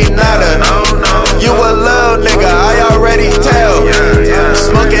don't need nada. You a little nigga, I already tell.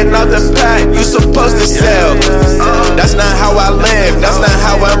 Smoking out the pack, you supposed to sell. That's not how I live, that's not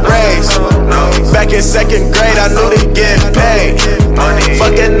how I'm raised. Back in second grade, I knew to get paid.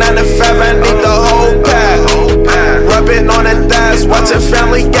 Fucking 9 to 5, I need the whole pack. Rubbing on the thighs, watching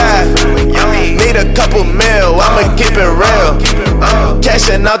Family Guy. Need a couple mil, I'ma keep it real.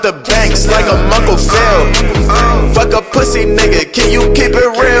 Cashing out the banks like a Uncle Phil. Fuck a pussy nigga, can you keep it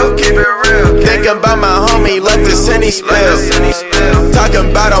real? Thinking about my homie, let this Henny spill. Talking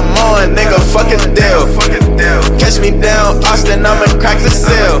about I'm on, nigga, fuck a deal. Catch me down, Austin, I'ma crack the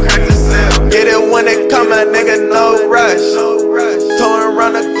seal. Get it when it come out, nigga, no rush. Touring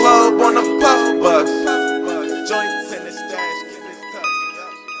around the globe on a puff bus. Joints in the stash, keep it tucked.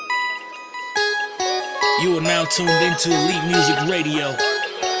 You are now tuned into Elite Music Radio.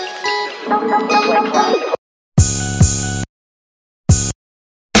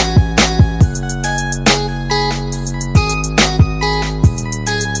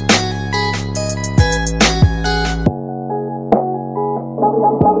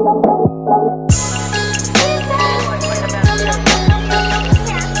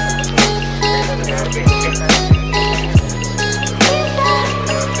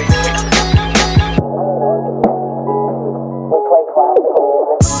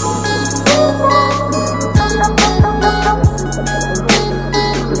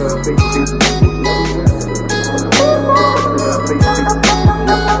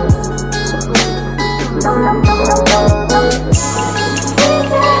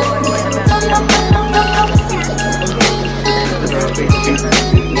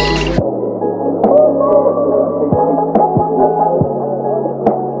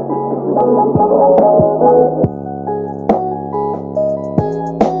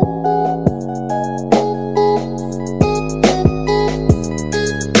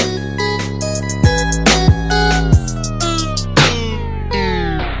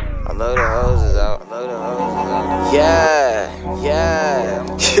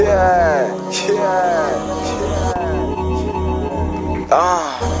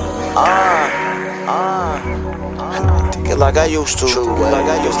 Like I used to, like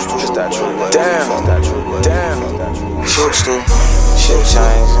I used to. Just that true way. Damn. Used to. Shit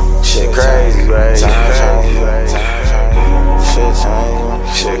changed. Shit crazy. Time changed. Shit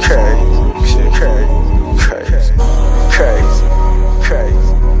changed. Shit crazy. Shit crazy. Crazy.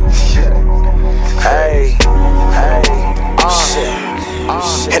 Hey. Shit.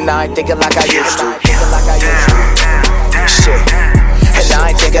 And I ain't thinking like I used to. Shit. And I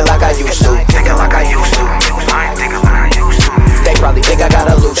ain't thinking like I used to. They probably think I got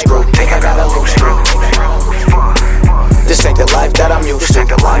a loose screw. This ain't the life that I'm used to.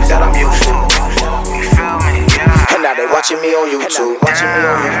 And now they watching me on YouTube.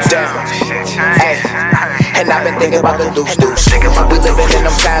 Damn. Hey. And I've been thinking about the deuce. We living in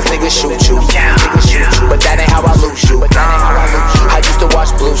them times, niggas shoot you. But that ain't how I lose you. I used to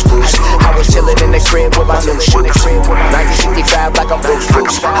watch Blue's Clues. I was chillin' in the crib with my new shoes. 1965 like I'm Bruce.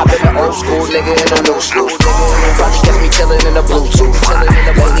 I've been the old school nigga in the new school. Probably catch me chillin' in the Bluetooth.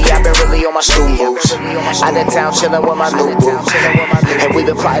 Lately I've been really on my stool moves. Out of town chillin' with my new boo. And we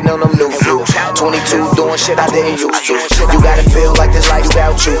been plotting on them new views. 22 doing shit I didn't used to. You gotta feel like this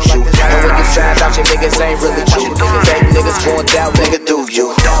lifestyle choose you. And when you find out your niggas ain't really true, fake niggas going down, nigga, do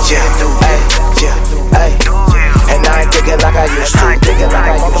you? Hey. And I ain't thinking like I used to.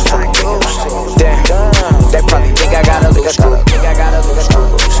 Damn, they probably think I got a loose screw.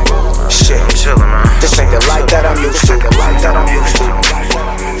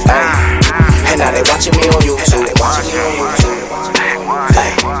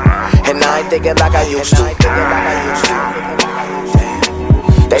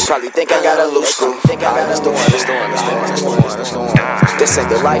 probably think I got a loose screw. That's the one. This ain't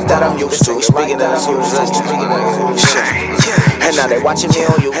the life that I'm used to. Speaking of shit. And now they watching me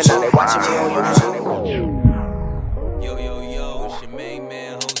on YouTube. Yo, it's your main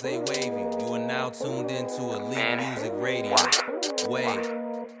man, Jose Wavy. You are now tuned into Elite Music Radio. Wave.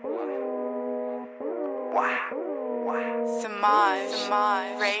 Samaj,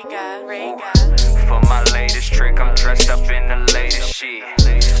 Rega. For my latest trick, I'm dressed up in the latest shit.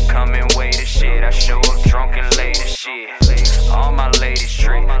 Come and wait as shit, I show up drunk and late as shit. All my latest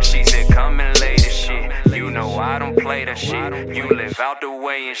trick, she said come and late as shit. You know I don't play that shit, you live out the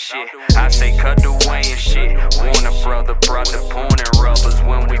way and shit. I say cut the way and shit. Warner brother brought the porn and rubbers.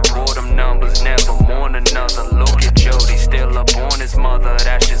 When we pour them numbers, never mourn another. Look at Jody, still up on his mother.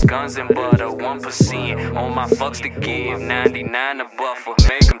 That's just guns and butter, 1% on my fucks to give, 99 a buffer.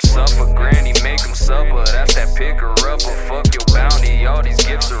 Make him suffer, granny, make him supper. That's that picker upper, fuck your bounty. All these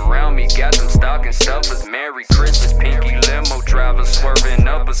gifts around me, got them stocking stuffers. Merry Christmas, pinky limo driver, swerving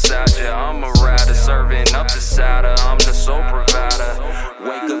up beside ya. I'm a rider, serving up the cider. I'm the sole provider.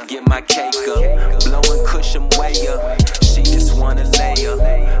 Wake up, get my cake up, blowing cushion way up. She just wanna lay up,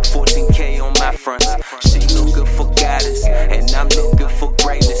 14K on my fronts. She look good for guidance, and I'm looking for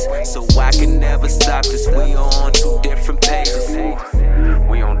greatness. So I can never stop this. We on two different pages.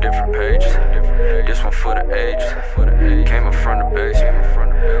 We on different pages. This one for the ages. Came up from the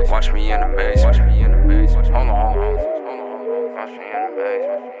basement. Watch me in the basement. Hold on. Watch me in the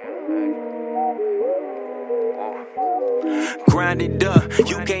basement. Grind it up,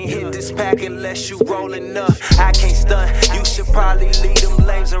 you can't hit this pack unless you rollin' up. I can't stunt, you should probably leave them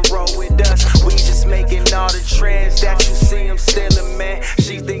lames and roll with us. We just making all the trends that you see, I'm still a man.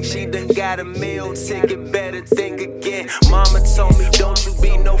 She think she done got a meal ticket, better think again. Mama told me don't you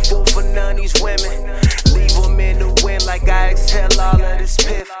be no fool for none of these women. Leave them in the wind like I exhale all of this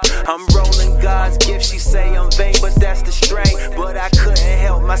piff. I'm rolling God's gift, she say I'm vain, but that's the strain. But I couldn't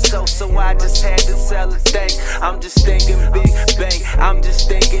help myself, so I just had to tell her thanks. I'm just thinking big bang, I'm just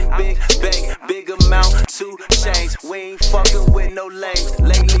thinking big bang. Big amount to change, we ain't fucking with no lames.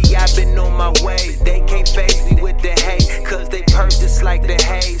 Lately I've been on my way, they can't face me with the hate. Cause they purchase like the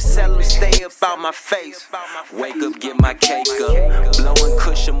haze, sell them stay up out my face. Wake up, get my cake up, blowing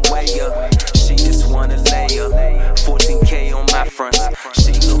cushion way up. She just wanna lay up, 14K on my fronts.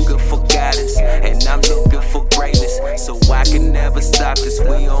 She look good for guidance, and I'm looking for greatness. So I can never stop this,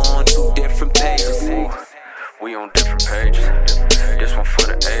 we on two different pages. We on different pages. This one for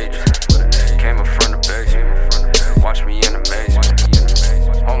the ages. Came up from the basement. Watch me in the basement.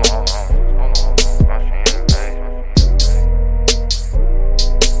 Hold on. Watch me in the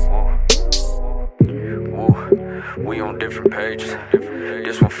basement. We on different pages.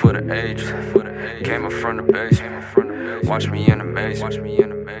 This one for the ages. Came up from the basement. Watch me in the basement. Watch me in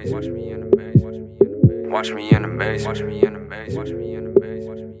the basement. Watch me in the basement. Watch me in the basement. Watch me in the basement. Watch me in the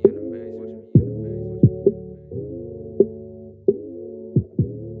basement.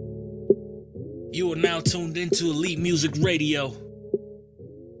 You are now tuned into Elite Music Radio.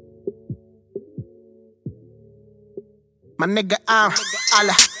 My nigga, I'm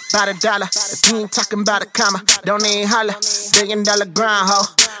Allah, about a dollar. If you ain't talking about a comma, don't even holler. $1 billion grind, ho.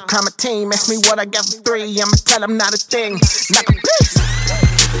 Karma team, ask me what I got for 3. I'ma tell them not a thing. Knock a piece.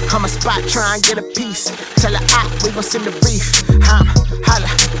 I'm a spot, try and get a piece. Tell her out, we gon' send the reef. Holla,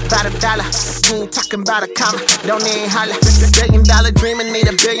 about a dollar. You ain't talking about a comma, don't even holla. $1 billion dreaming, need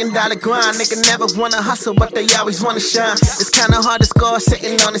 $1 billion grind. Nigga never wanna hustle, but they always wanna shine. It's kinda hard to score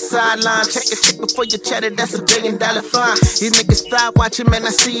sitting on the sideline. Check your chick before you chat it, that's $1 billion fine. These niggas fly watching, man,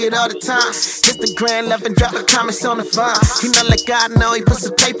 I see it all the time. Instagram, love and dropping comments on the vine. He know like God know, he put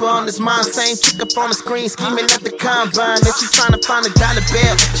some paper on his mind. Same chick up on the screen, scheming at the combine. Then she tryna find $1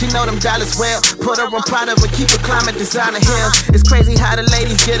 bill, she know them dollars well. Put her on product and keep her climbing designer hills. It's crazy how the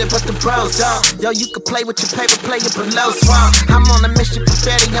ladies get it, but the bros don't. Yo, you can play with your paper, play it below swamp. I'm on a mission for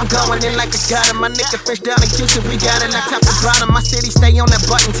fatty, I'm going in like a god. My nigga fish down in Houston, we got it like top to bottom. My city stay on that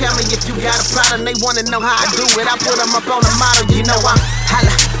button, tell me if you got a problem. They wanna know how I do it, I put them up on the model. You know I'm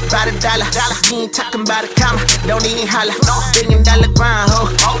holla, about $1. You ain't talking about a comma, don't even holla. $1 billion grind,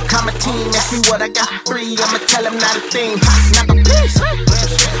 ho. Comma team, ask me what I got for 3. I'ma tell them not a thing, not a piece.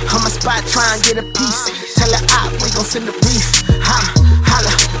 I'm a spot, try and get a piece. Tell her out, we gon' send the beef.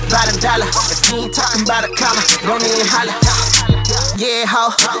 Holla, about $1. If you ain't talking about a comma, don't even holla. Yeah,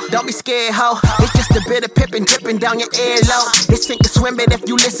 ho, don't be scared, ho. It's just a bit of pippin' dripping down your earlobe. It's sink or swim, but if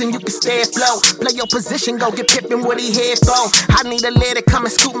you listen, you can stay afloat. Play your position, go get pippin' with he head for. I need a lid to come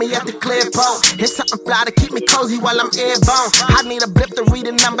and scoop me at the clear boat. Here's something fly to keep me cozy while I'm airborne. I need a blip to read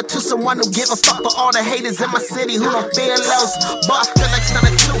a number to someone who give a fuck for all the haters in my city who don't feel lost. Boss feel like son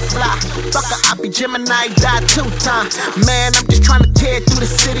of 2 fly. Fuck a I be Gemini, die 2 times. Man, I'm just trying to tear through the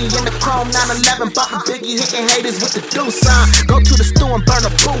city in the chrome 911. Bumpin' Biggie, hitting haters with the do sign. Go to the store and burn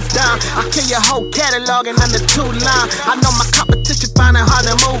a booth down. I'll kill your whole catalog in under 2 lines. I know my competition find it hard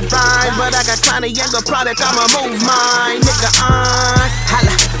to move right, but I got kinda younger product, I'ma move mine. Nigga,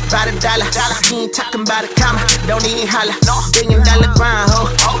 holla, by the dollar. He ain't talking about a comma, don't even holla. $1 billion grind, ho.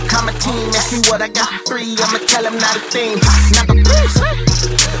 Comma team, ask me what I got for free, I'ma tell him not a thing. Knock a please.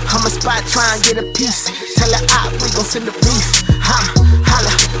 I'm a spot, try and get a piece. Tell her out, we gon' send the beef.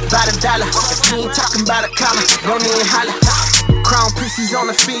 Holla, by the dollar. If he ain't talking about a comma, don't even holla. Crown pieces on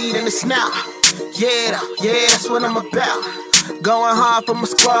the feed and the snout. Yeah, that's what I'm about. Going hard for my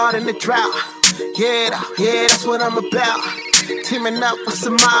squad in the drought. Yeah, that's what I'm about. Teaming up with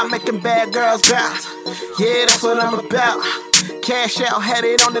some mom, making bad girls bounce. Yeah, that's what I'm about. Cash out, had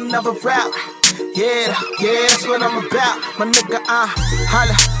it on another route. Yeah, that's what I'm about. My nigga,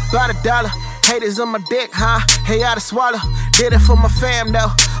 holla, by the dollar. Haters on my dick, huh? Hey, I to swallow. Did it for my fam,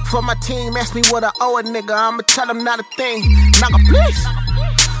 though. For my team, ask me what I owe a nigga. I'ma tell them not a thing. Knock a please.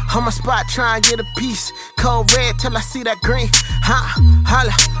 On my spot, try and get a piece. Cold red till I see that green.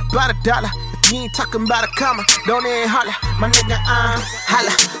 Holla, by the dollar. If you ain't talking about a comma, don't even holla. My nigga,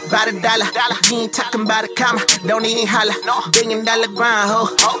 holla, by the dollar. If you ain't talking about a comma, don't even holla. $1 billion grind, ho.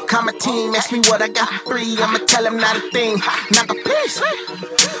 Comma team, ask me what I got for free, I'ma tell him not a thing. Knock a piece.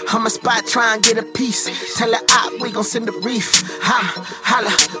 On my spot, try and get a piece. Tell her out, we gon' send a reef.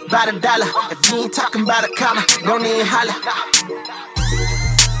 Holla, by the dollar. If you ain't talking about a comma, don't even holla.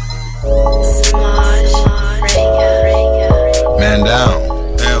 Man down.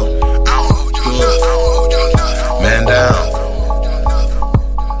 Man down.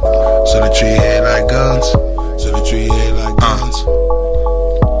 So the tree head like guns.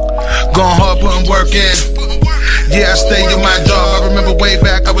 Going hard, putting work in. Yeah, I stay in my job. I remember way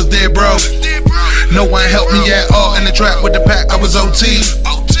back I was dead broke. No one helped me at all. In the trap with the pack, I was OT.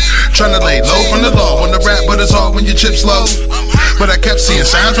 Tryna lay low from the law. On the rap, but it's hard when you chip slow. But I kept seeing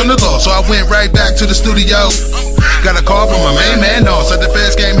signs from the law, so I went right back to the studio. Got a call from my main man, no. Said the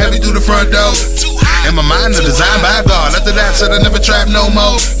feds came heavy through the front door. In my mind, the design by God. After that, said I never trap no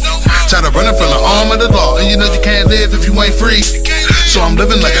more. Tired of running from the arm of the law, and you know you can't live if you ain't free. So I'm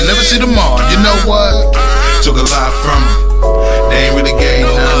living like I never see tomorrow. You know what? Took a lot from them. They ain't really gave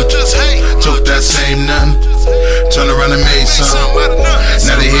none. Took that same none. Turned around and made some.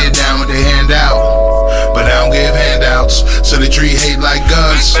 Now they head down with their hand out, but I don't give handouts. So they treat hate like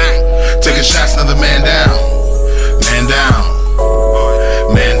guns. Taking shots, another man down. Man down.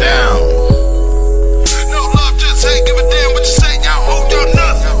 Man down. No love, just hate. Give a damn what you say. Y'all hold your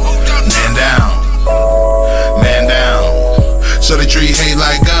nothing. Man down. Man down. So they treat hate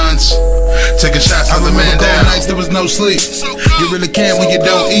like guns. Taking shots, another man down. Nights there was no sleep. You really can't when you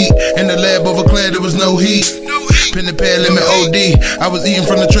don't eat. In the lab over Claire there was no heat. Pin the pad limit OD. I was eating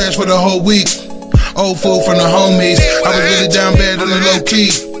from the trash for the whole week. Old food from the homies. I was really down bad on the low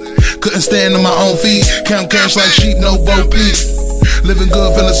key. Couldn't stand on my own feet. Count cash like sheep, no Bo Peep. Living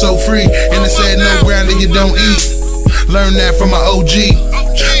good, feeling so free. And it said no ground that you don't eat. Learned that from my OG.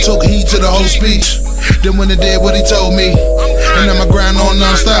 Took heed to the whole speech. Then when it did what he told me. And now my grind on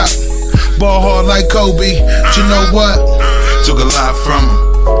non-stop. Ball hard like Kobe. But you know what? Took a lot from him.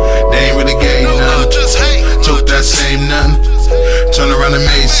 They ain't really gave none. Took that same none. Turned around and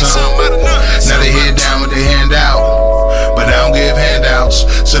made some. Now they head down with their hand out, but I don't give handouts.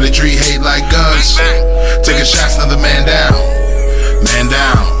 So they treat hate like guns. Taking shots, another man down. Man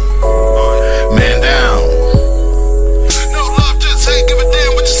down. Man down. No love, just hate. Give a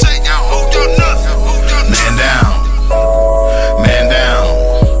damn what you say. Y'all hold your nothing. Man down. Man down.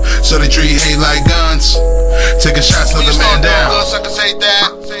 So they treat hate like guns. Taking shots, another man down. Suckers hate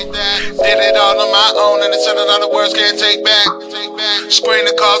that. Did it all on my own, and it said a lot of words can't take back. Screen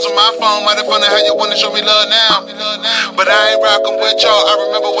the calls on my phone, might have funny how you wanna show me love now. But I ain't rockin' with y'all. I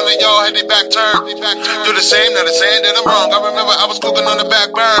remember when y'all had their back turned. Do the same, now they saying that I'm wrong. I remember I was cooking on the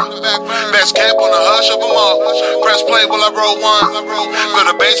back burn. Best cap on the hush of them all. Press play while I roll one. Feel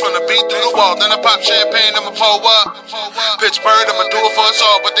the bass from the beat through the wall. Then I pop champagne, I'ma pull up. Pittsburgh, I'ma do it for us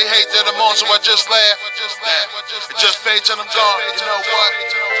all. But they hate that I'm on, so I just laugh. It just fade till I'm gone. You know what?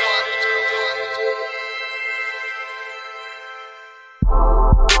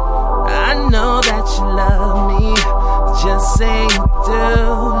 I know that you love me, just say you do.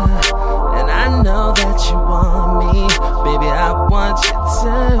 And I know that you want me, baby, I want you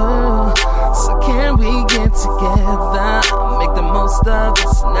to. So can we get together, make the most of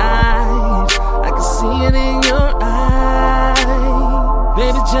this night? I can see it in your eyes,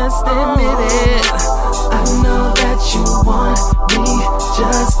 baby, just admit it. I know that you want me,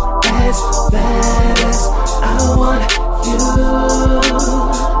 just as bad as I want you.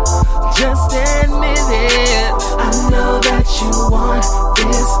 Just admit it. I know that you want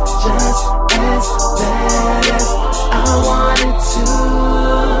this just as bad as I want it to.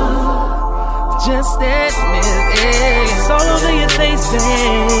 Just admit it. It's all over your face,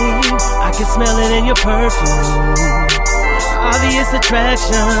 babe. I can smell it in your perfume. Obvious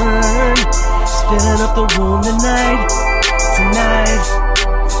attraction. It's filling up the room tonight.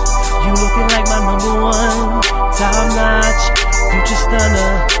 You looking like my number one, top notch, future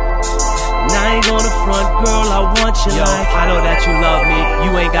stunner. And I ain't gonna front, girl, I want you. Yo, like I know that you love me.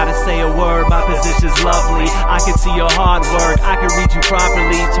 You ain't gotta say a word, my position's lovely. I can see your hard work, I can read you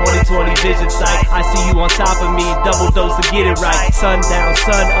properly. 20/20 vision sight, I see you on top of me. Double dose to get it right. Sun down,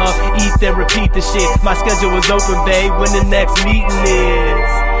 sun up, eat then repeat the shit. My schedule is open, babe, when the next meeting is.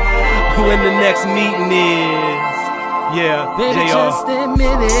 When the next meeting is. Yeah, baby, JR. Just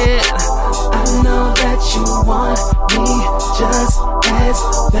admit it. I know that you want me just as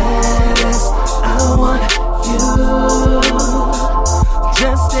bad as I want you.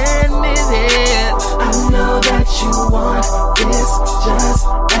 Just admit it. I know that you want this just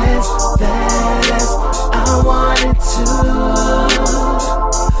as bad as I want it to.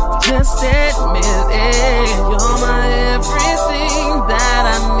 Just admit it. You're my everything that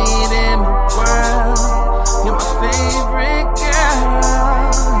I need in the world. You're my favorite girl,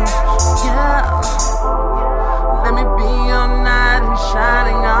 yeah. Let me be your knight in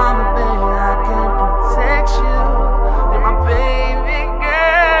shining armor, baby. I can protect you. You're my baby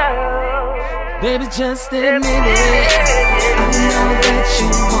girl. Baby, just admit it. I know that you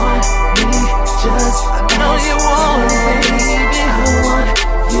want me just I know you want me, baby. I want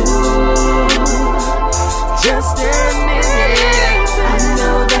you. Just admit it. I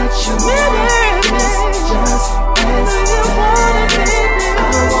know that you want this just as bad as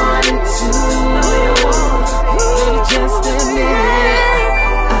I want it to. Baby, just admit it.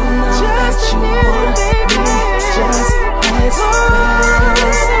 I know that you want me just as bad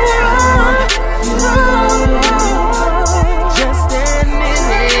as I want you. Just admit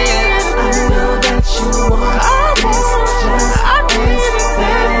it. I know that you want this just as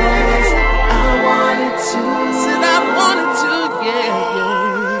bad as I want it to. Said I want it to, yeah.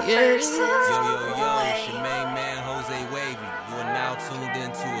 Tuned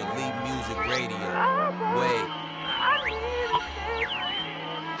into Elite Music Radio. Wait.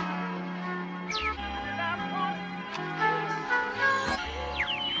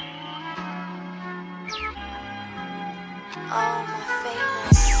 Oh, my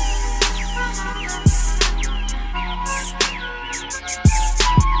favorite.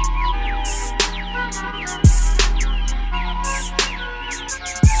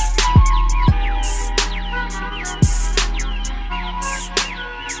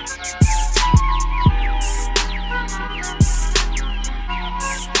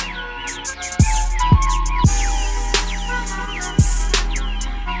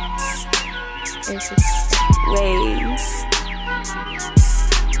 Waves.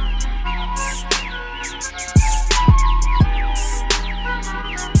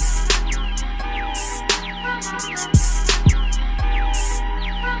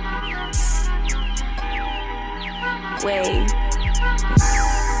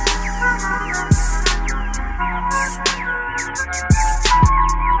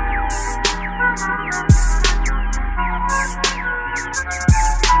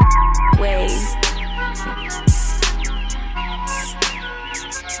 Waves.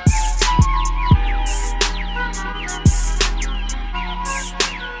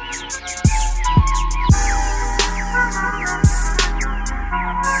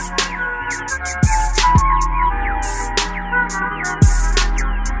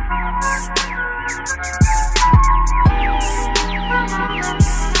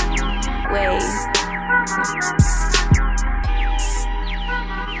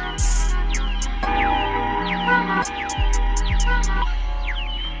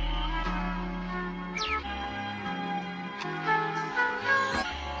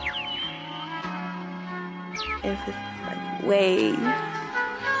 If it's like wave.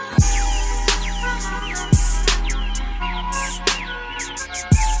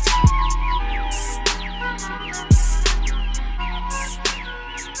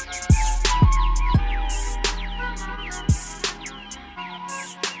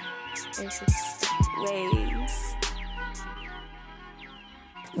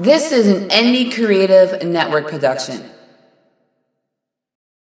 This is an Indie Creative Network production.